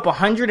gave up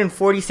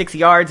 146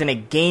 yards and a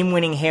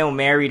game-winning Hail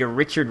Mary to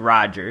Richard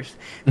Rodgers.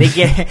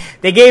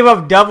 They gave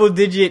up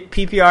double-digit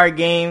PPR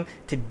game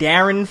to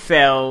Darren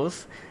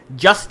Fells,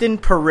 Justin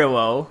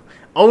Perillo,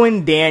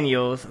 Owen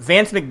Daniels,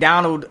 Vance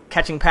McDonald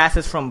catching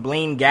passes from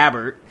Blaine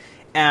Gabbert,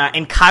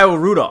 and Kyle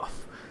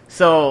Rudolph.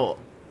 So,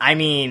 I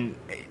mean,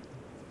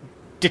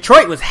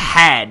 Detroit was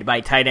had by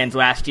tight ends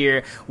last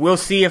year. We'll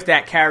see if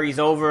that carries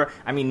over.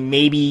 I mean,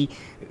 maybe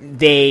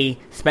they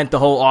spent the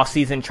whole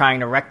offseason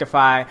trying to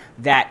rectify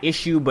that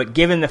issue, but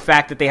given the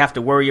fact that they have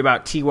to worry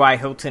about T.Y.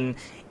 Hilton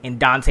and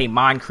Dante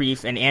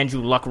Moncrief and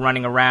Andrew Luck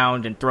running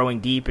around and throwing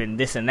deep and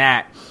this and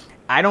that,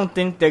 I don't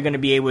think they're going to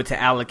be able to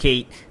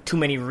allocate too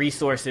many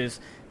resources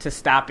to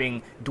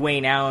stopping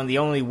Dwayne Allen. The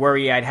only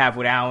worry I'd have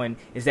with Allen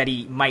is that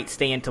he might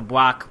stay into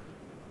block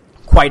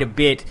quite a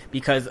bit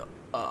because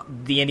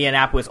the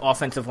Indianapolis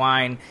offensive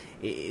line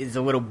is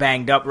a little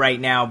banged up right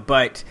now,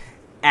 but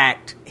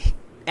at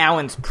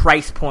Allen's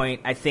price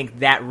point, I think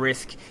that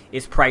risk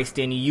is priced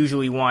in. You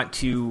usually want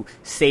to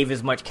save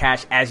as much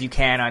cash as you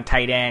can on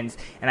tight ends,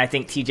 and I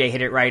think TJ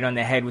hit it right on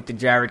the head with the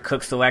Jared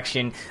Cook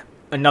selection.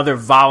 Another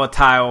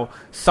volatile,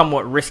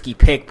 somewhat risky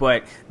pick,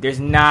 but there's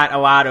not a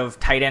lot of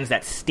tight ends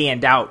that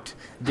stand out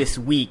this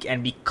week,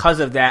 and because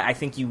of that, I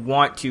think you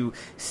want to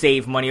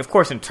save money. Of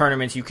course, in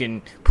tournaments, you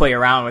can play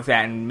around with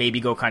that and maybe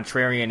go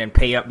contrarian and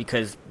pay up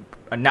because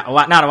not a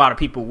lot of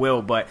people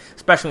will, but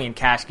especially in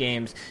cash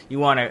games, you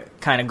want to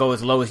kind of go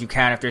as low as you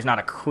can if there's not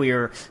a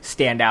clear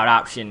standout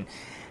option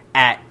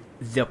at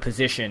the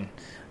position.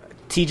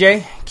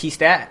 TJ, key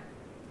stat?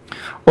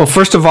 Well,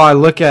 first of all, I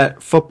look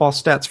at football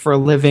stats for a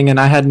living, and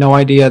I had no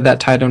idea that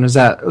tight end was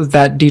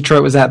that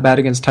Detroit was that bad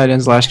against tight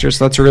ends last year.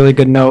 So that's a really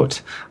good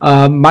note.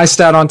 My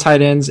stat on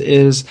tight ends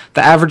is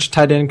the average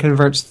tight end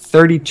converts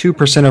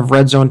 32% of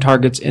red zone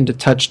targets into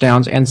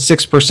touchdowns and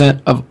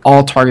 6% of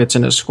all targets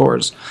into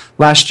scores.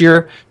 Last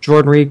year,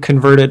 Jordan Reed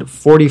converted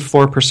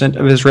 44%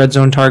 of his red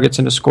zone targets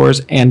into scores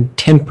and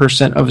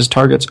 10% of his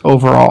targets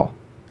overall.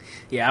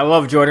 Yeah, I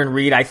love Jordan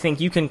Reed. I think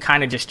you can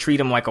kind of just treat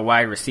him like a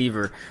wide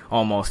receiver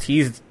almost.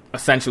 He's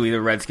essentially the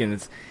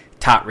Redskins'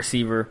 top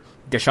receiver.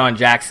 Deshaun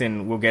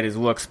Jackson will get his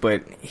looks,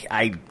 but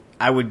I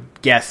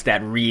would guess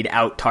that Reed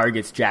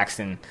out-targets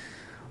Jackson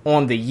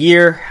on the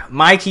year.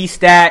 My key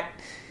stat,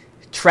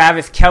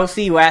 Travis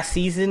Kelce last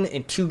season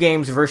in 2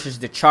 games versus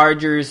the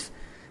Chargers,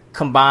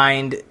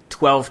 combined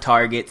 12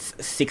 targets,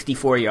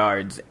 64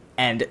 yards,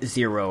 and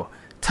 0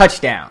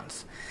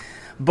 touchdowns.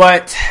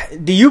 But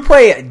do you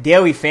play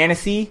daily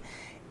fantasy?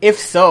 If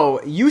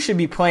so, you should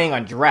be playing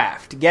on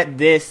Draft. Get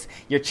this,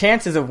 your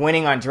chances of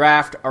winning on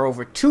Draft are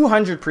over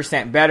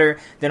 200%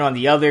 better than on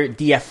the other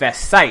DFS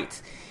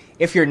sites.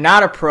 If you're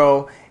not a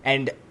pro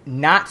and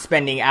not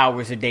spending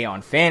hours a day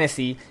on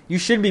fantasy, you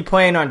should be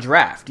playing on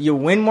Draft. You'll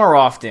win more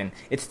often.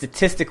 It's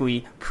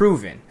statistically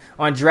proven.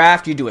 On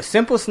Draft, you do a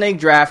simple snake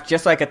draft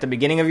just like at the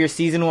beginning of your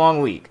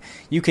season-long league.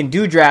 You can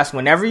do drafts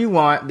whenever you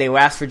want. They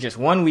last for just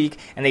 1 week,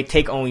 and they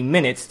take only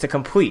minutes to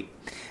complete.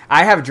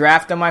 I have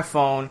Draft on my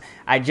phone.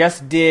 I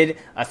just did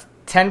a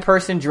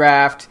 10-person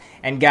draft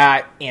and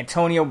got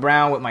Antonio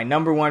Brown with my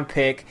number 1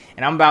 pick,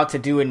 and I'm about to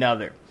do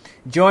another.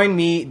 Join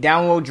me,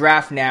 download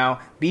Draft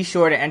now. Be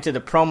sure to enter the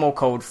promo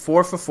code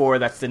 4for4,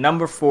 that's the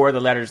number 4, the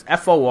letters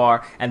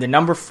FOR, and the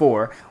number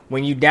 4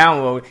 when you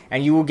download,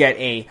 and you will get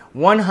a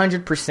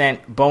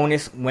 100%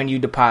 bonus when you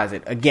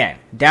deposit. Again,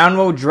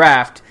 download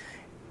Draft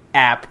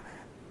app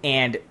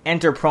and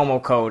enter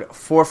promo code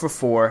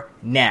 4for4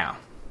 now.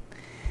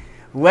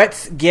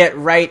 Let's get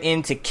right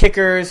into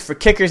kickers. For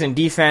kickers and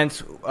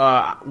defense,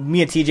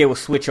 me and TJ will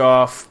switch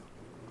off.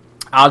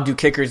 I'll do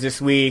kickers this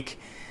week.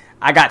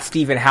 I got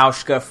Steven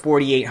Hauschka,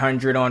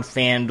 4,800 on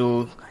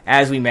FanDuel.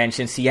 As we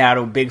mentioned,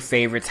 Seattle, big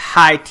favorites,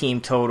 high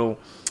team total.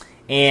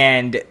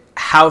 And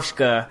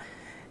Hauschka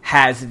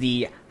has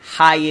the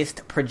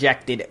highest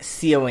projected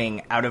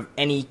ceiling out of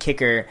any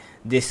kicker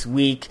this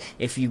week.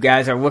 If you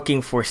guys are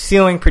looking for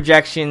ceiling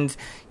projections,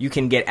 you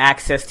can get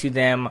access to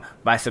them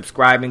by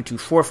subscribing to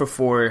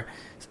 4for4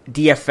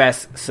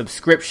 DFS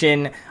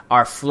subscription.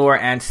 Our floor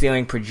and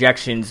ceiling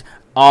projections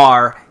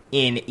are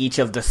in each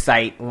of the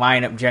site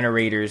lineup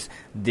generators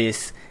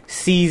this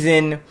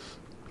season.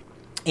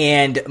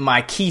 And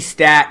my key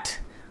stat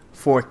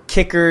for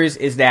kickers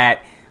is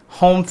that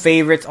home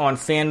favorites on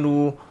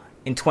FanDuel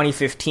in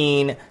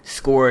 2015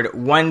 scored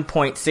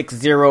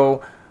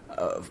 1.60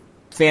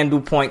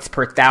 FanDuel points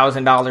per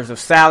 $1,000 of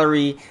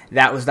salary.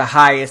 That was the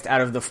highest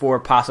out of the 4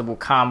 possible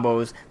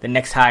combos. The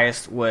next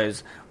highest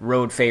was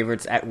road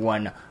favorites at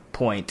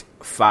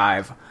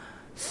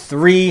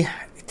 1.53.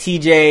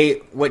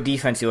 TJ, what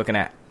defense you looking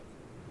at?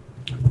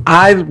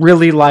 I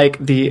really like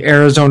the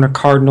Arizona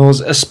Cardinals,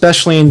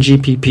 especially in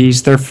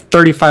GPPs. They're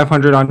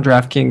 $3,500 on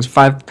DraftKings,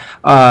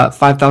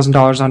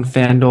 $5,000 on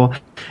FanDuel,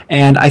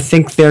 and I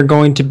think they're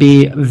going to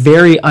be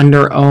very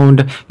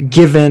under-owned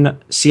given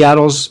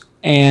Seattle's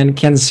and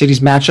Kansas City's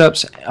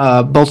matchups,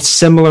 both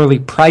similarly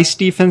priced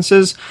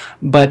defenses,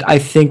 but I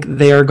think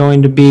they are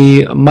going to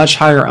be much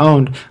higher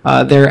owned.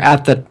 They're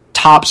at the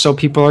top, so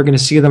people are going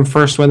to see them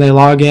first when they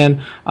log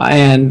in,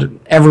 and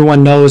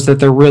everyone knows that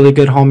they're really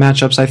good home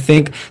matchups. I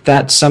think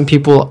that some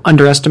people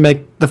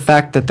underestimate the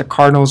fact that the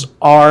Cardinals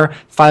are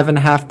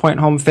 5.5-point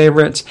home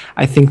favorites.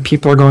 I think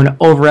people are going to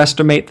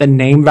overestimate the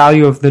name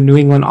value of the New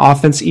England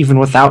offense even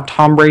without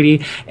Tom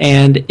Brady,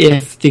 and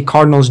if the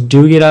Cardinals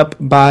do get up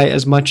by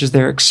as much as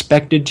they're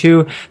expected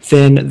to,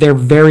 then they're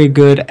very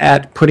good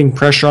at putting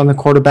pressure on the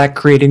quarterback,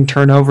 creating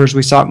turnovers.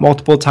 We saw it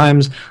multiple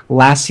times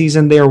last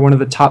season. They are one of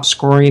the top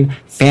scoring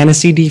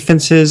fantasy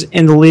defenses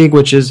in the league,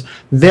 which is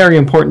very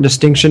important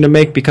distinction to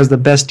make because the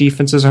best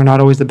defenses are not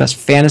always the best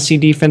fantasy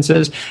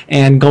defenses,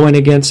 and going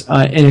against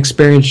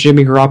inexperienced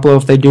Jimmy Garoppolo,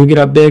 if they do get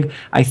up big,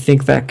 I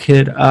think that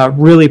could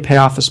really pay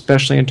off,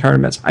 especially in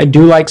tournaments. I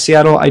do like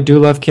Seattle. I do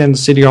love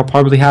Kansas City. I'll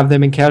probably have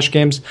them in cash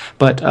games,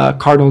 but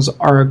Cardinals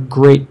are a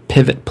great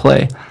pivot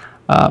play.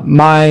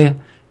 My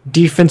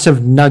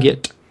defensive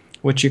nugget,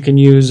 which you can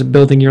use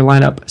building your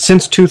lineup,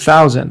 since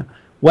 2000,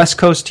 West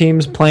Coast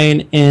teams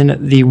playing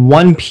in the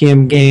 1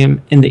 p.m.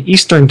 game in the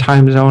Eastern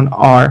time zone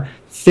are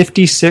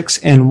 56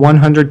 and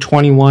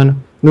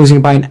 121,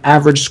 losing by an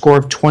average score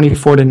of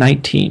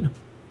 24-19.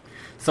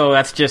 So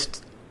that's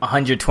just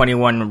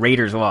 121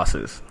 Raiders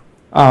losses.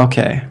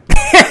 Okay.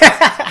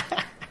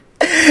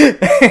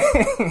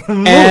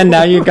 And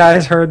now you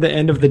guys heard the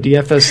end of the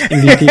DFS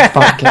MVP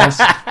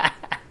podcast.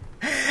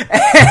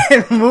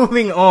 And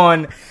moving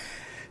on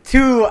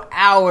to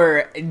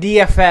our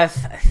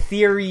DFS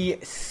theory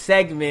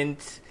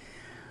segment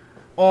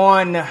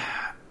on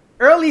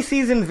early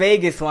season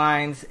Vegas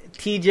lines.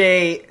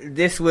 TJ,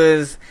 this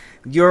was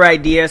your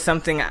idea,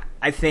 something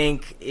I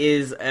think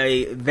is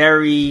a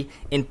very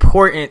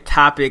important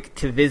topic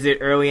to visit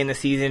early in the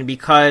season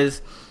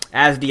because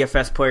as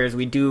DFS players,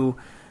 we do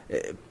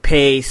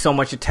pay so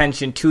much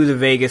attention to the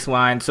Vegas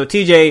line. So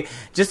TJ,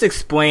 just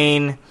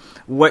explain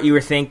what you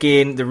were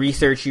thinking, the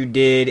research you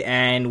did,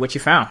 and what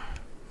you found.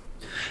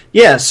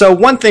 Yeah, so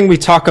one thing we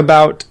talk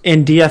about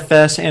in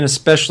DFS and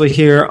especially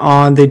here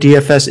on the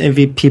DFS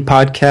MVP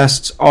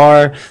podcasts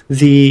are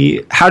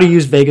the how to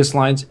use Vegas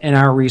lines in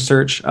our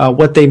research,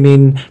 what they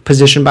mean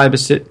position by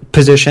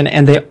position,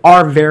 and they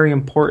are very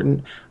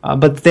important.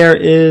 But there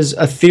is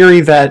a theory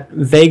that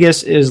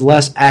Vegas is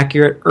less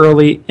accurate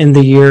early in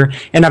the year,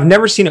 and I've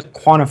never seen it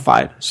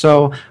quantified.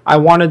 So I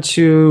wanted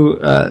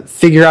to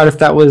figure out if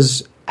that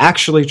was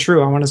actually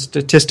true. I want a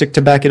statistic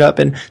to back it up,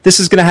 and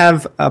this is going to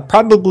have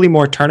probably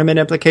more tournament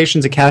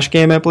implications and cash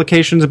game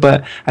implications,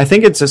 but I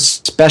think it's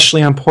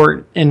especially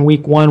important in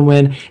week 1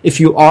 when if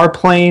you are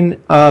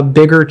playing a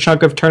bigger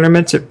chunk of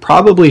tournaments, it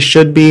probably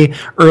should be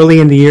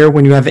early in the year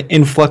when you have an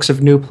influx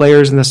of new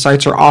players and the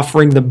sites are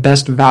offering the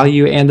best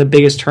value and the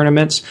biggest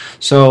tournaments.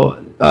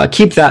 So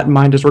keep that in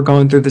mind as we're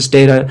going through this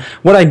data.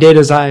 What I did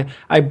is I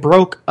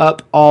broke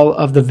up all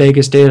of the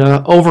Vegas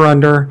data, over,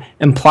 under,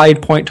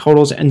 implied point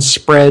totals, and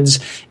spreads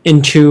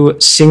into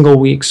single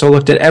weeks. So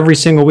looked at every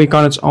single week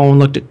on its own,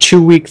 looked at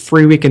 2-week,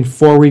 3-week, and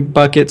 4-week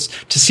buckets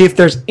to see if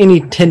there's any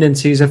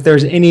tendencies, if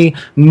there's any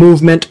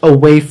movement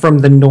away from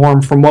the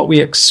norm, from what we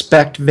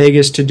expect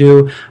Vegas to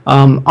do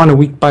on a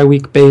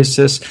week-by-week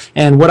basis.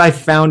 And what I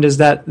found is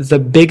that the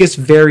biggest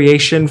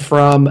variation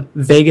from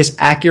Vegas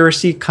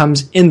accuracy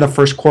comes in the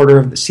first quarter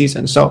of the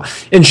season. So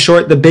in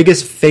short, the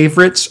biggest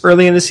favorites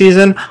early in the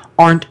season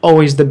aren't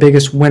always the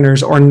biggest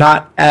winners, or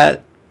not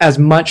at as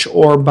much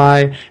or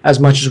by as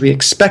much as we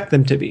expect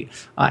them to be.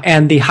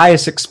 And the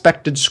highest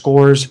expected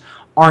scores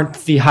aren't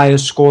the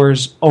highest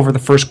scores over the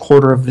first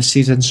quarter of the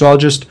season. So I'll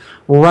just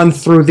run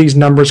through these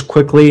numbers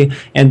quickly,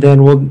 and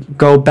then we'll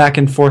go back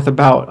and forth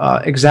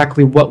about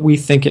exactly what we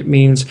think it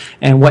means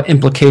and what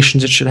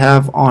implications it should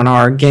have on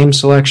our game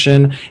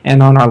selection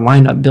and on our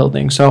lineup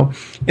building. So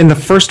in the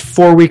first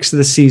 4 weeks of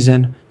the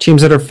season,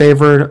 teams that are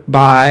favored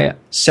by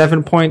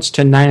 7 points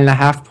to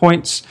 9.5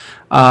 points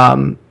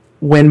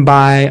win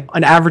by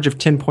an average of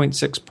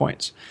 10.6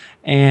 points.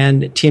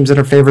 And teams that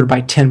are favored by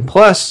 10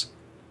 plus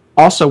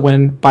also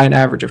win by an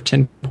average of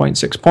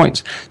 10.6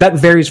 points. That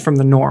varies from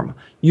the norm.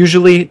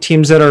 Usually,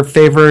 teams that are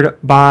favored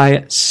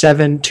by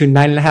 7 to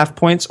 9.5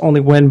 points only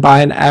win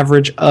by an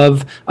average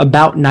of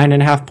about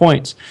 9.5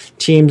 points.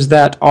 Teams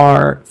that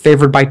are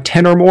favored by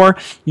 10 or more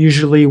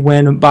usually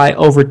win by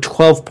over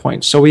 12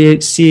 points. So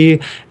we see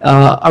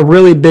a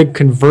really big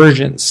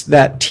convergence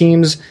that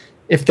teams,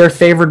 if they're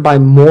favored by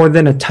more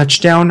than a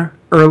touchdown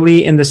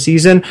early in the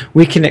season,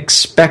 we can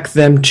expect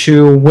them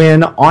to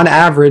win on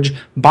average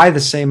by the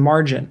same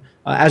margin.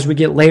 As we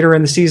get later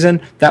in the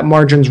season, that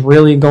margin's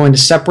really going to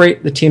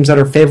separate. The teams that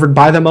are favored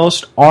by the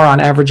most are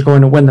on average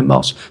going to win the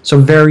most. So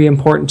very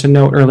important to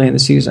note early in the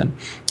season.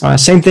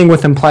 Same thing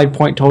with implied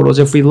point totals.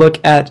 If we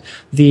look at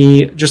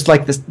the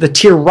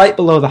tier right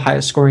below the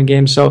highest scoring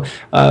game, so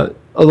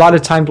a lot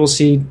of times we'll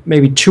see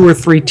maybe 2 or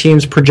 3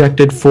 teams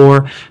projected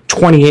for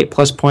 28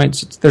 plus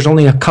points. There's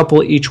only a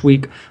couple each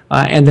week.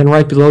 And then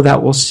right below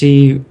that, we'll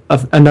see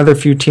another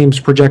few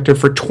teams projected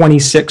for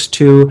 26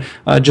 to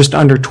just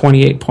under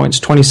 28 points,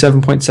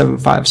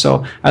 27.75.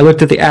 So I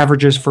looked at the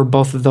averages for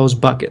both of those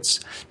buckets.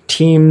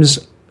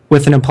 Teams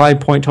with an implied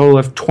point total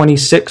of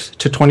 26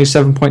 to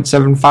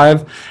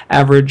 27.75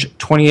 average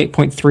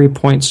 28.3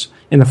 points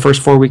in the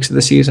first 4 weeks of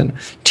the season.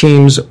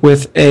 Teams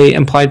with a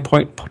implied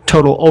point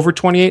total over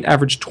 28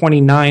 average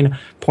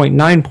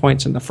 29.9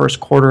 points in the first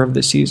quarter of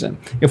the season.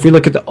 If we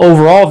look at the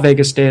overall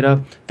Vegas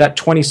data, that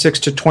 26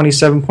 to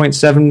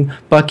 27.7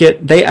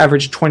 bucket, they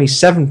average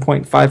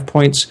 27.5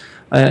 points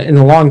in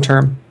the long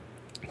term.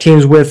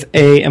 Teams with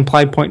a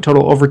implied point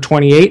total over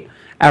 28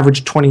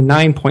 average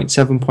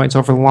 29.7 points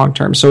over the long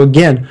term. So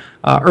again,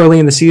 early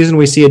in the season,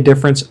 we see a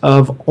difference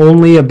of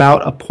only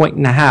about 1.5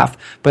 points.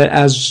 But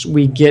as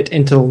we get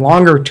into the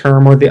longer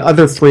term or the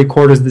other 3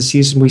 quarters of the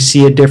season, we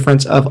see a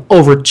difference of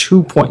over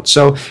 2 points.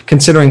 So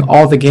considering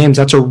all the games,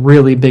 that's a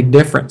really big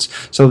difference.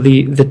 So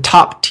the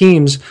top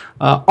teams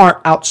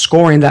aren't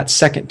outscoring that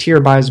second tier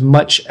by as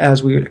much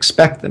as we would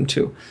expect them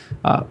to.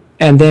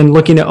 And then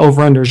looking at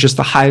over-unders, just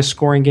the highest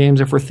scoring games,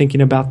 if we're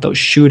thinking about those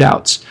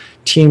shootouts,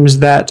 teams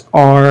that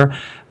are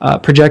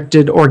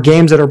projected, or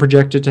games that are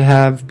projected to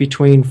have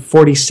between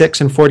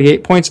 46 and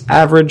 48 points,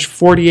 average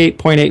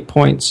 48.8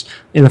 points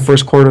in the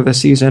first quarter of the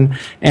season,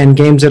 and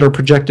games that are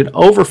projected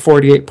over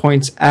 48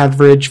 points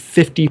average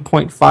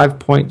 50.5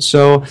 points,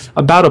 so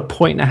about 1.5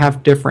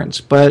 point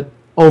difference. But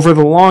over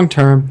the long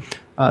term,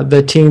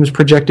 the teams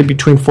projected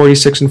between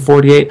 46 and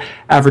 48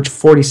 average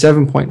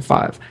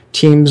 47.5.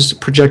 Teams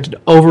projected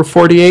over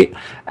 48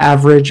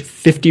 average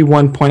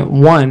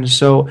 51.1.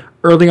 So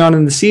early on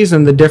in the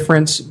season, the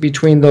difference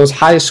between those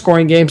highest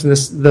scoring games and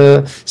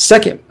the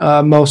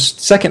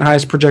second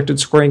highest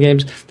projected scoring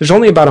games, there's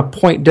only about 1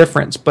 point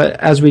difference. But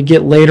as we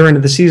get later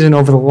into the season,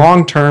 over the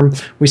long term,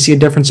 we see a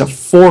difference of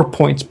 4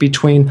 points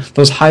between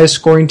those highest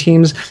scoring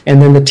teams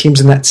and then the teams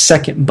in that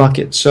second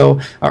bucket. So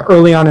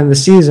early on in the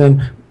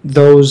season,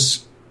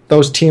 those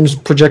teams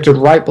projected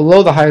right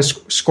below the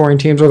highest scoring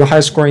teams or the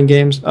highest scoring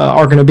games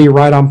are going to be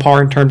right on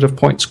par in terms of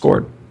points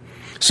scored.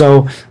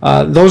 So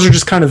those are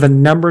just kind of the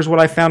numbers,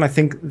 what I found. I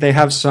think they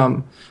have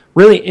some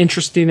really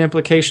interesting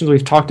implications.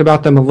 We've talked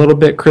about them a little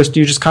bit. Chris, do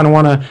you just kind of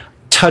want to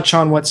touch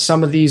on what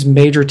some of these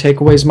major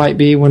takeaways might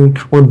be when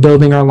we're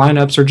building our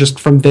lineups, or just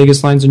from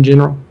Vegas lines in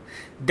general?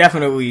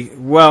 Definitely.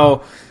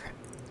 Well,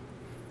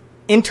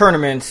 in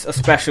tournaments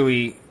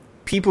especially,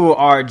 people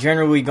are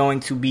generally going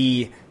to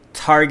be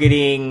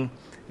targeting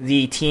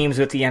the teams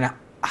with the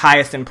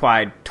highest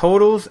implied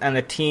totals and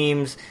the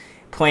teams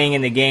playing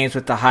in the games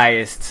with the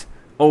highest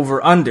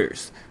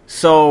over-unders.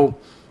 So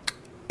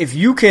if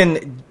you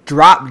can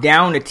drop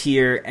down a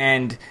tier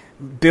and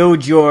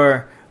build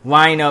your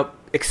lineup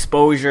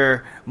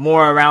exposure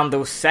more around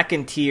those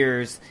second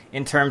tiers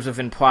in terms of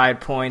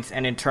implied points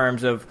and in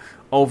terms of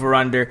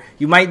over-under,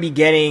 you might be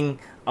getting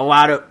a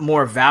lot of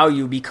more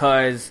value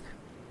because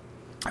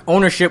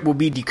ownership will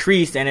be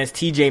decreased, and as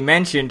TJ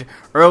mentioned,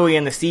 early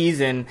in the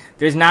season,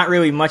 there's not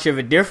really much of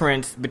a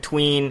difference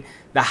between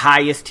the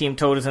highest team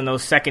totals and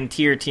those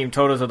second-tier team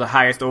totals of the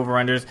highest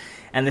over-unders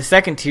and the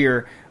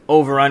second-tier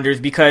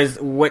over-unders, because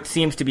what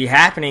seems to be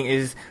happening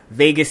is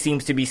Vegas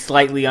seems to be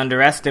slightly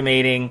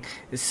underestimating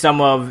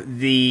some of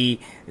the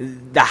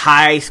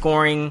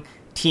high-scoring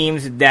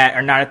teams that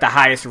are not at the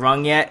highest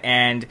rung yet,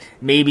 and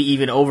maybe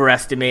even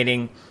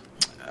overestimating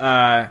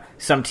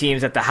some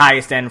teams at the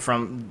highest end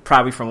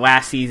probably from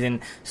last season.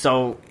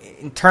 So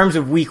in terms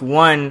of week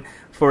 1,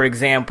 for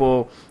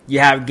example, you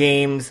have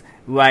games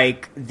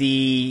like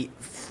the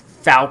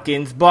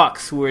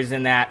Falcons-Bucks, who is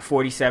in that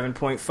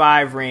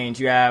 47.5 range.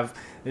 You have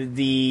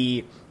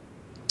the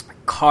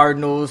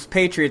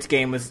Cardinals-Patriots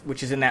game,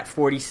 which is in that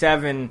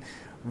 47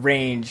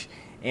 range.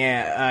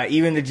 And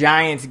even the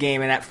Giants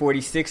game in that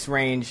 46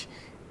 range.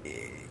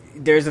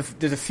 There's a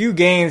few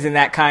games in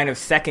that kind of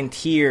second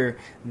tier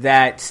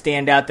that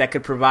stand out that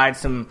could provide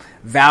some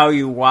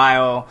value,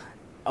 while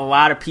a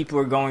lot of people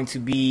are going to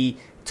be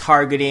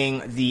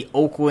targeting the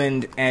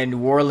Oakland and New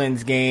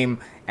Orleans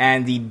game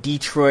and the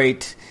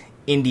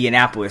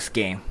Detroit-Indianapolis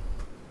game.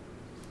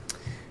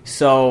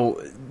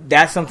 So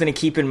that's something to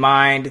keep in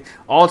mind.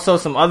 Also,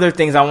 some other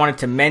things I wanted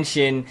to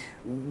mention.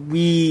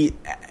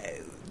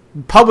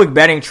 Public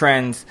betting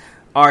trends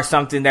are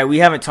something that we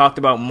haven't talked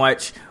about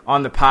much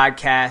on the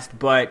podcast,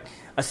 but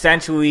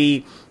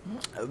essentially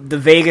the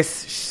Vegas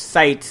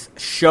sites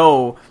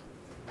show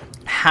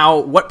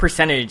what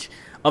percentage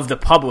of the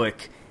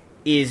public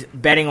is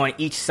betting on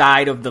each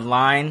side of the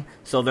line.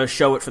 So they'll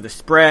show it for the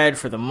spread,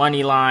 for the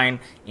money line,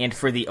 and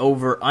for the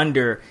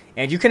over-under.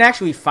 And you can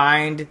actually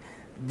find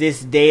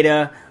this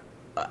data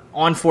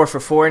on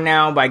 4for4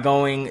 now by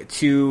going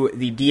to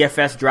the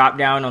DFS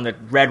drop-down on the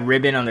red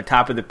ribbon on the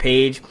top of the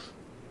page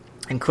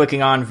and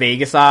clicking on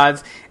Vegas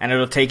odds, and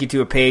it'll take you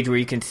to a page where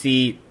you can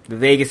see the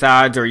Vegas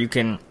odds, or you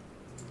can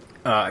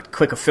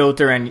click a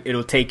filter and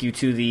it'll take you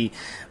to the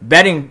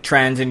betting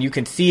trends and you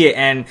can see it.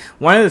 And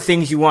one of the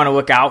things you want to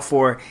look out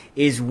for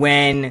is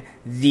when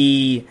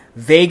the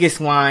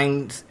Vegas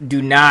lines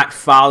do not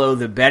follow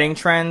the betting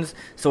trends.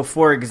 So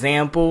for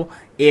example,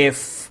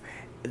 if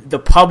the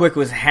public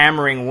was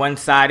hammering one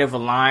side of a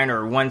line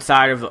or one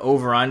side of the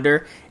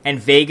over-under and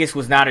Vegas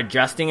was not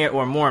adjusting it,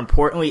 or more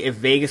importantly, if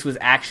Vegas was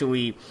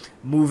actually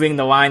moving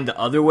the line the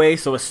other way,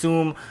 so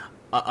assume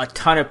a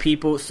ton of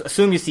people,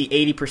 assume you see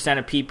 80%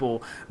 of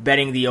people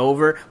betting the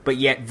over, but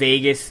yet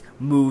Vegas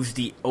moves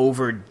the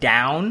over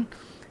down,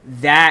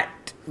 that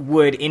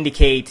would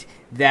indicate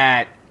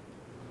that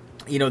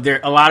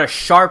there a lot of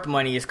sharp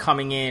money is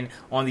coming in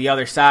on the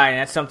other side, and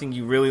that's something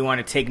you really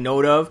want to take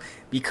note of,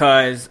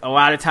 because a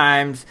lot of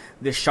times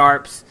the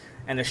sharps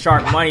and the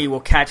sharp money will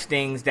catch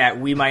things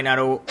that we might not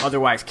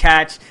otherwise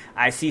catch.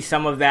 I see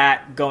some of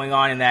that going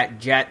on in that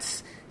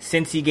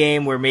Jets-Cincy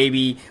game, where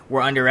maybe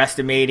we're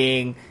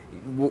underestimating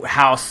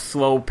how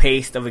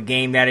slow-paced of a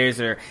game that is,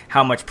 or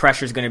how much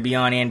pressure is going to be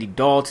on Andy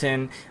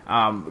Dalton.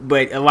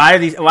 But a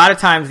lot of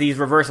times these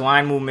reverse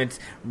line movements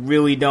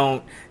really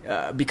don't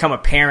become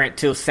apparent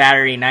till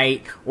Saturday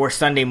night or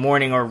Sunday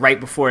morning or right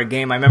before a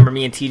game. I remember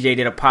me and TJ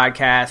did a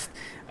podcast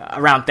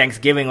around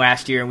Thanksgiving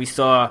last year, and we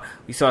saw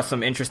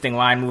some interesting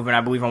line movement,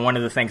 I believe, on one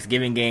of the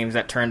Thanksgiving games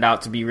that turned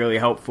out to be really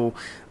helpful.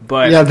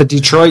 But yeah, the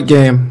Detroit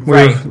game,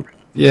 right?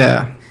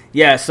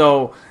 Yeah.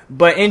 So,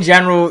 but in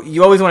general,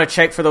 you always want to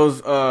check for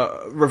those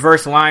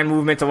reverse line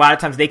movements. A lot of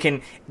times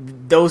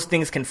those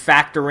things can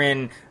factor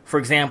in, for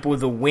example,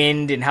 the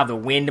wind and how the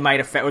wind might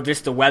affect, or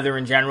just the weather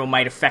in general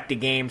might affect the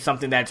game,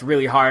 something that's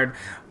really hard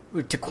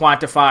to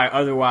quantify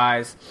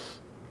otherwise.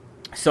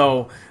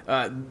 So,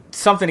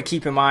 something to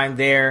keep in mind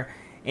there.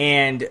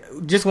 And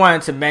just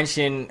wanted to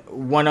mention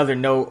one other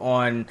note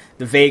on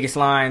the Vegas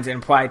lines and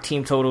implied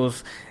team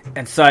totals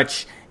and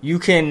such. You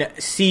can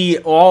see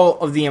all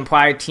of the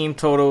implied team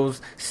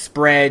totals,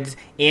 spreads,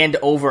 and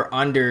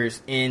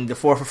over-unders in the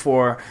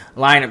 4for4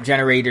 lineup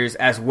generators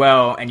as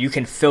well, and you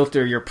can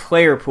filter your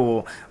player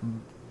pool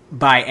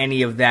by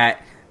any of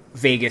that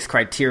Vegas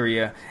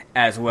criteria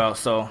as well.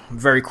 So,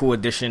 very cool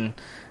addition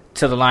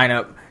to the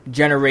lineup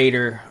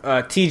generator.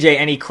 TJ,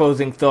 any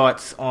closing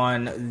thoughts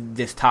on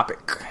this topic?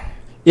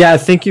 Yeah, I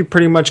think you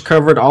pretty much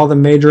covered all the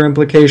major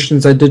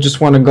implications. I did just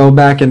want to go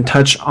back and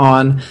touch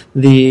on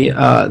the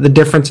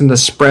difference in the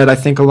spread. I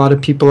think a lot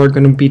of people are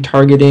going to be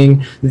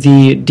targeting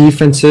the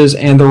defenses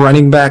and the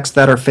running backs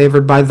that are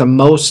favored by the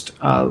most,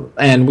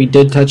 and we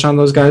did touch on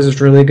those guys as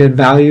really good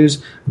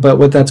values. But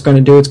what that's going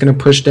to do, it's going to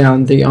push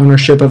down the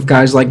ownership of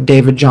guys like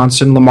David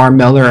Johnson, Lamar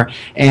Miller,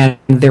 and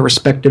their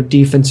respective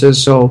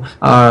defenses. So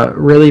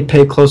really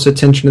pay close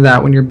attention to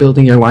that when you're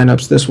building your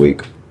lineups this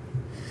week.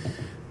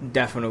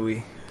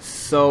 Definitely.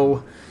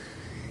 So,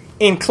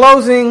 in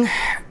closing,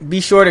 be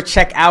sure to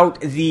check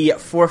out the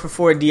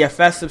 4for4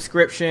 DFS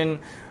subscription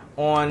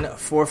on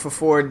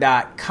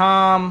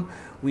 4for4.com.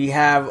 We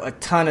have a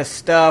ton of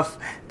stuff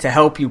to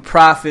help you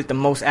profit, the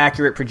most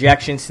accurate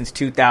projections since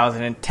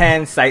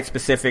 2010,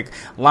 site-specific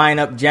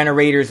lineup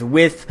generators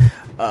with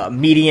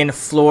median,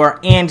 floor,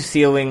 and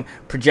ceiling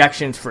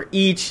projections for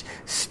each,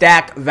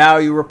 stack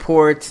value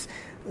reports,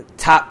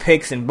 top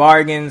picks and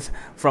bargains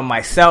from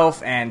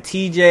myself and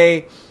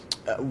TJ,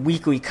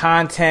 weekly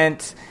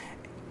content,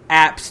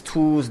 apps,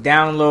 tools,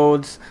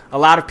 downloads. A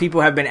lot of people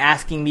have been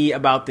asking me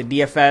about the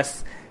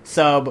DFS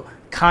sub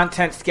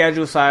content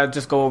schedule, so I'll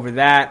just go over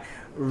that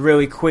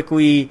really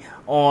quickly.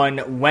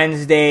 On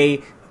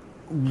Wednesday,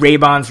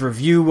 Raybon's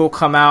review will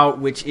come out,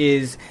 which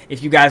is,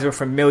 if you guys were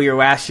familiar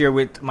last year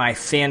with my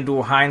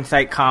FanDuel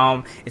hindsight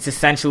column, it's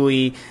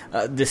essentially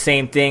the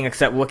same thing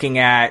except looking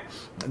at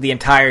the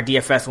entire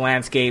DFS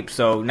landscape,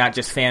 so not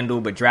just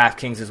FanDuel but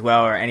DraftKings as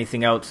well, or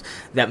anything else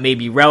that may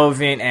be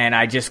relevant, and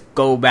I just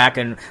go back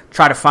and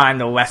try to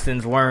find the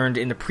lessons learned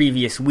in the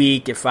previous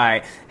week. If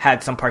I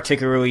had some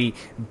particularly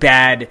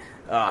bad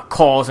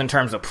calls in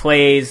terms of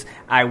plays,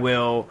 I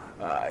will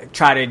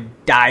try to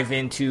dive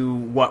into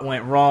what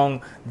went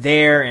wrong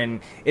there,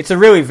 and it's a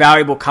really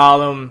valuable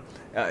column,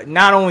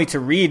 not only to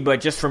read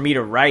but just for me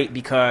to write,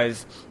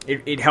 because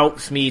it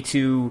helps me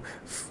to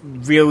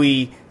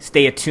really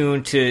stay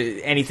attuned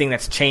to anything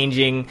that's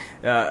changing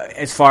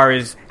as far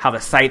as how the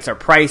sites are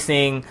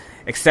pricing,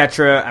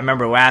 etc. I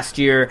remember last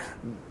year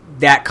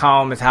that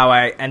column is how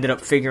I ended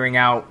up figuring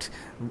out,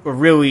 or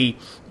really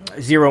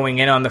zeroing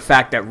in on the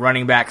fact that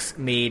running backs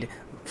made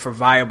for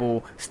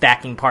viable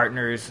stacking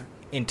partners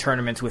in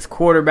tournaments with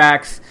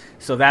quarterbacks.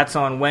 So that's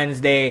on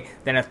Wednesday.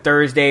 Then on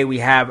Thursday, we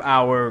have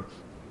our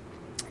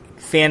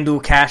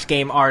FanDuel cash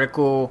game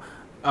article,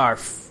 our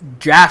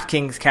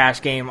DraftKings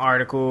cash game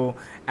article,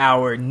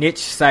 our niche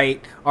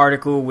site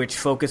article, which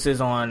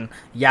focuses on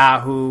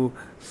Yahoo,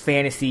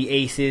 fantasy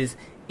aces,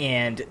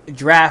 And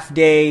draft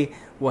day,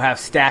 we'll have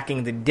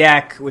stacking the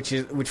deck, which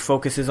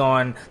focuses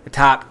on the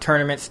top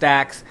tournament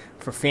stacks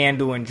for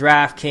FanDuel and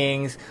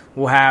DraftKings.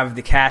 We'll have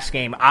the cash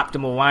game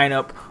optimal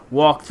lineup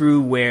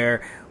walkthrough,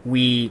 where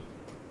we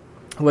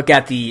look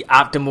at the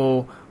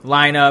optimal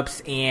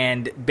lineups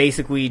and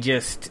basically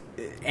just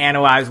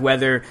analyze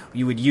whether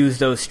you would use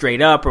those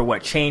straight up or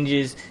what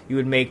changes you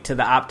would make to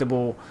the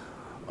optimal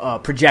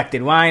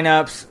projected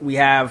lineups. We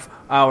have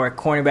our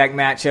cornerback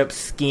matchups,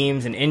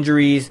 schemes, and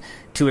injuries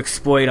to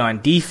exploit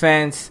on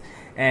defense.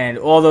 And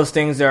all those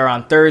things are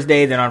on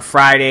Thursday. Then on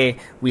Friday,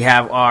 we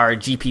have our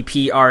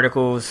GPP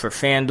articles for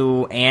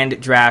FanDuel and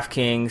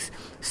DraftKings,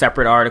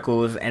 separate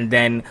articles. And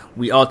then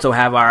we also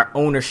have our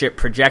ownership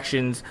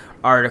projections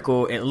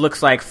article. It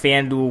looks like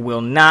FanDuel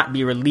will not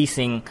be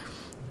releasing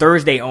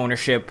Thursday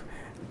ownership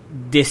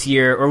this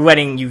year, or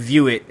letting you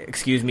view it,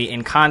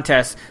 in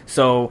contests.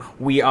 So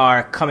we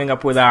are coming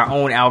up with our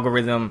own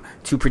algorithm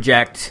to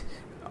project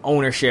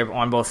ownership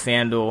on both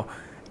FanDuel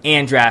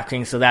and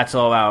DraftKings. So that's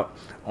all out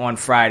on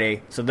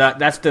Friday. So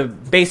that's the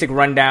basic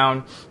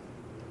rundown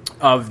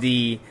of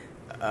the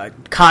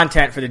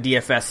content for the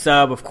DFS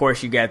sub. Of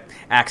course, you get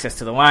access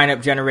to the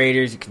lineup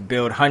generators. You can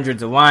build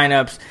hundreds of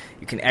lineups.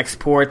 You can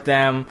export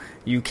them.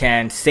 You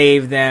can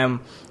save them.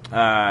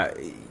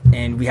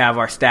 And we have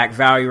our stack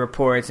value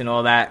reports and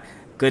all that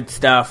good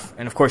stuff.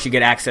 And of course, you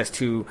get access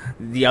to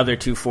the other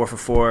two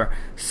 4for4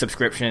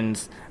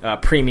 subscriptions,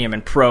 Premium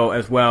and Pro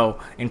as well,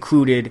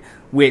 included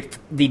with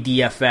the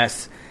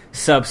DFS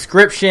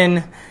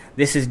subscription.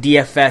 This is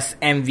DFS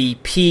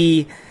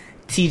MVP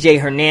TJ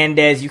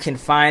Hernandez. You can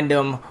find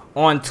him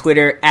on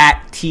Twitter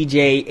at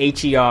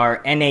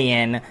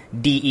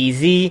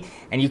TJHERNANDEZ.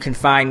 And you can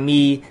find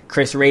me,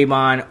 Chris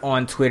Raybon,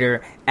 on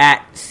Twitter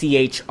at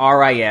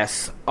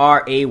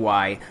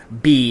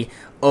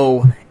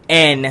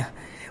CHRISRAYBON.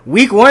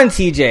 Week 1,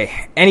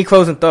 TJ. Any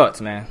closing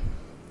thoughts, man?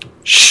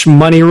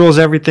 Money rules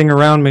everything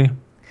around me.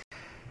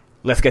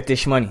 Let's get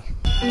this money.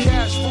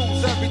 Cash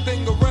rules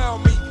everything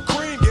around me.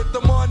 Cream, get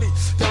the money.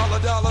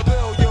 Dollar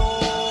bill, yo.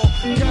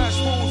 Cash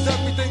rules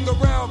everything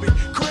around me.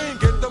 Cream,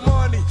 get the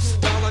money.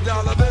 Dollar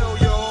bill,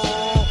 yo.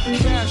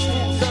 Cash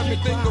rules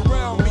everything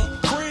around me.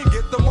 Cream,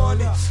 get the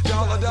money.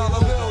 Dollar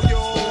bill,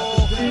 yo.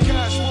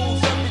 Cash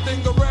rules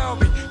everything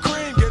around me.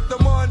 Cream, get the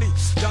money.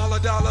 Dollar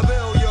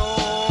bill, yo.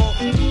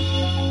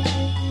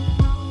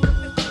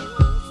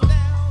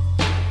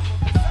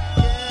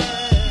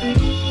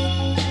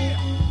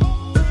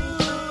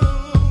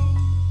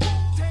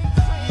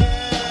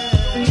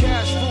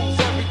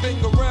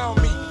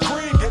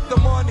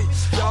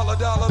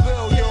 Dollar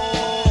bill, yo.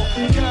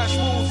 Cash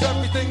rules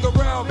everything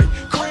around me.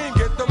 Cream,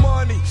 get the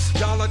money.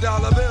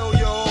 Dollar bill,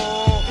 yo.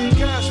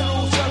 Cash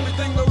rules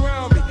everything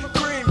around me.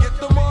 Cream, get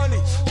the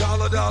money.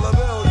 Dollar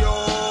bill,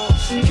 yo.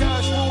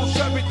 Cash rules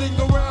everything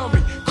around me.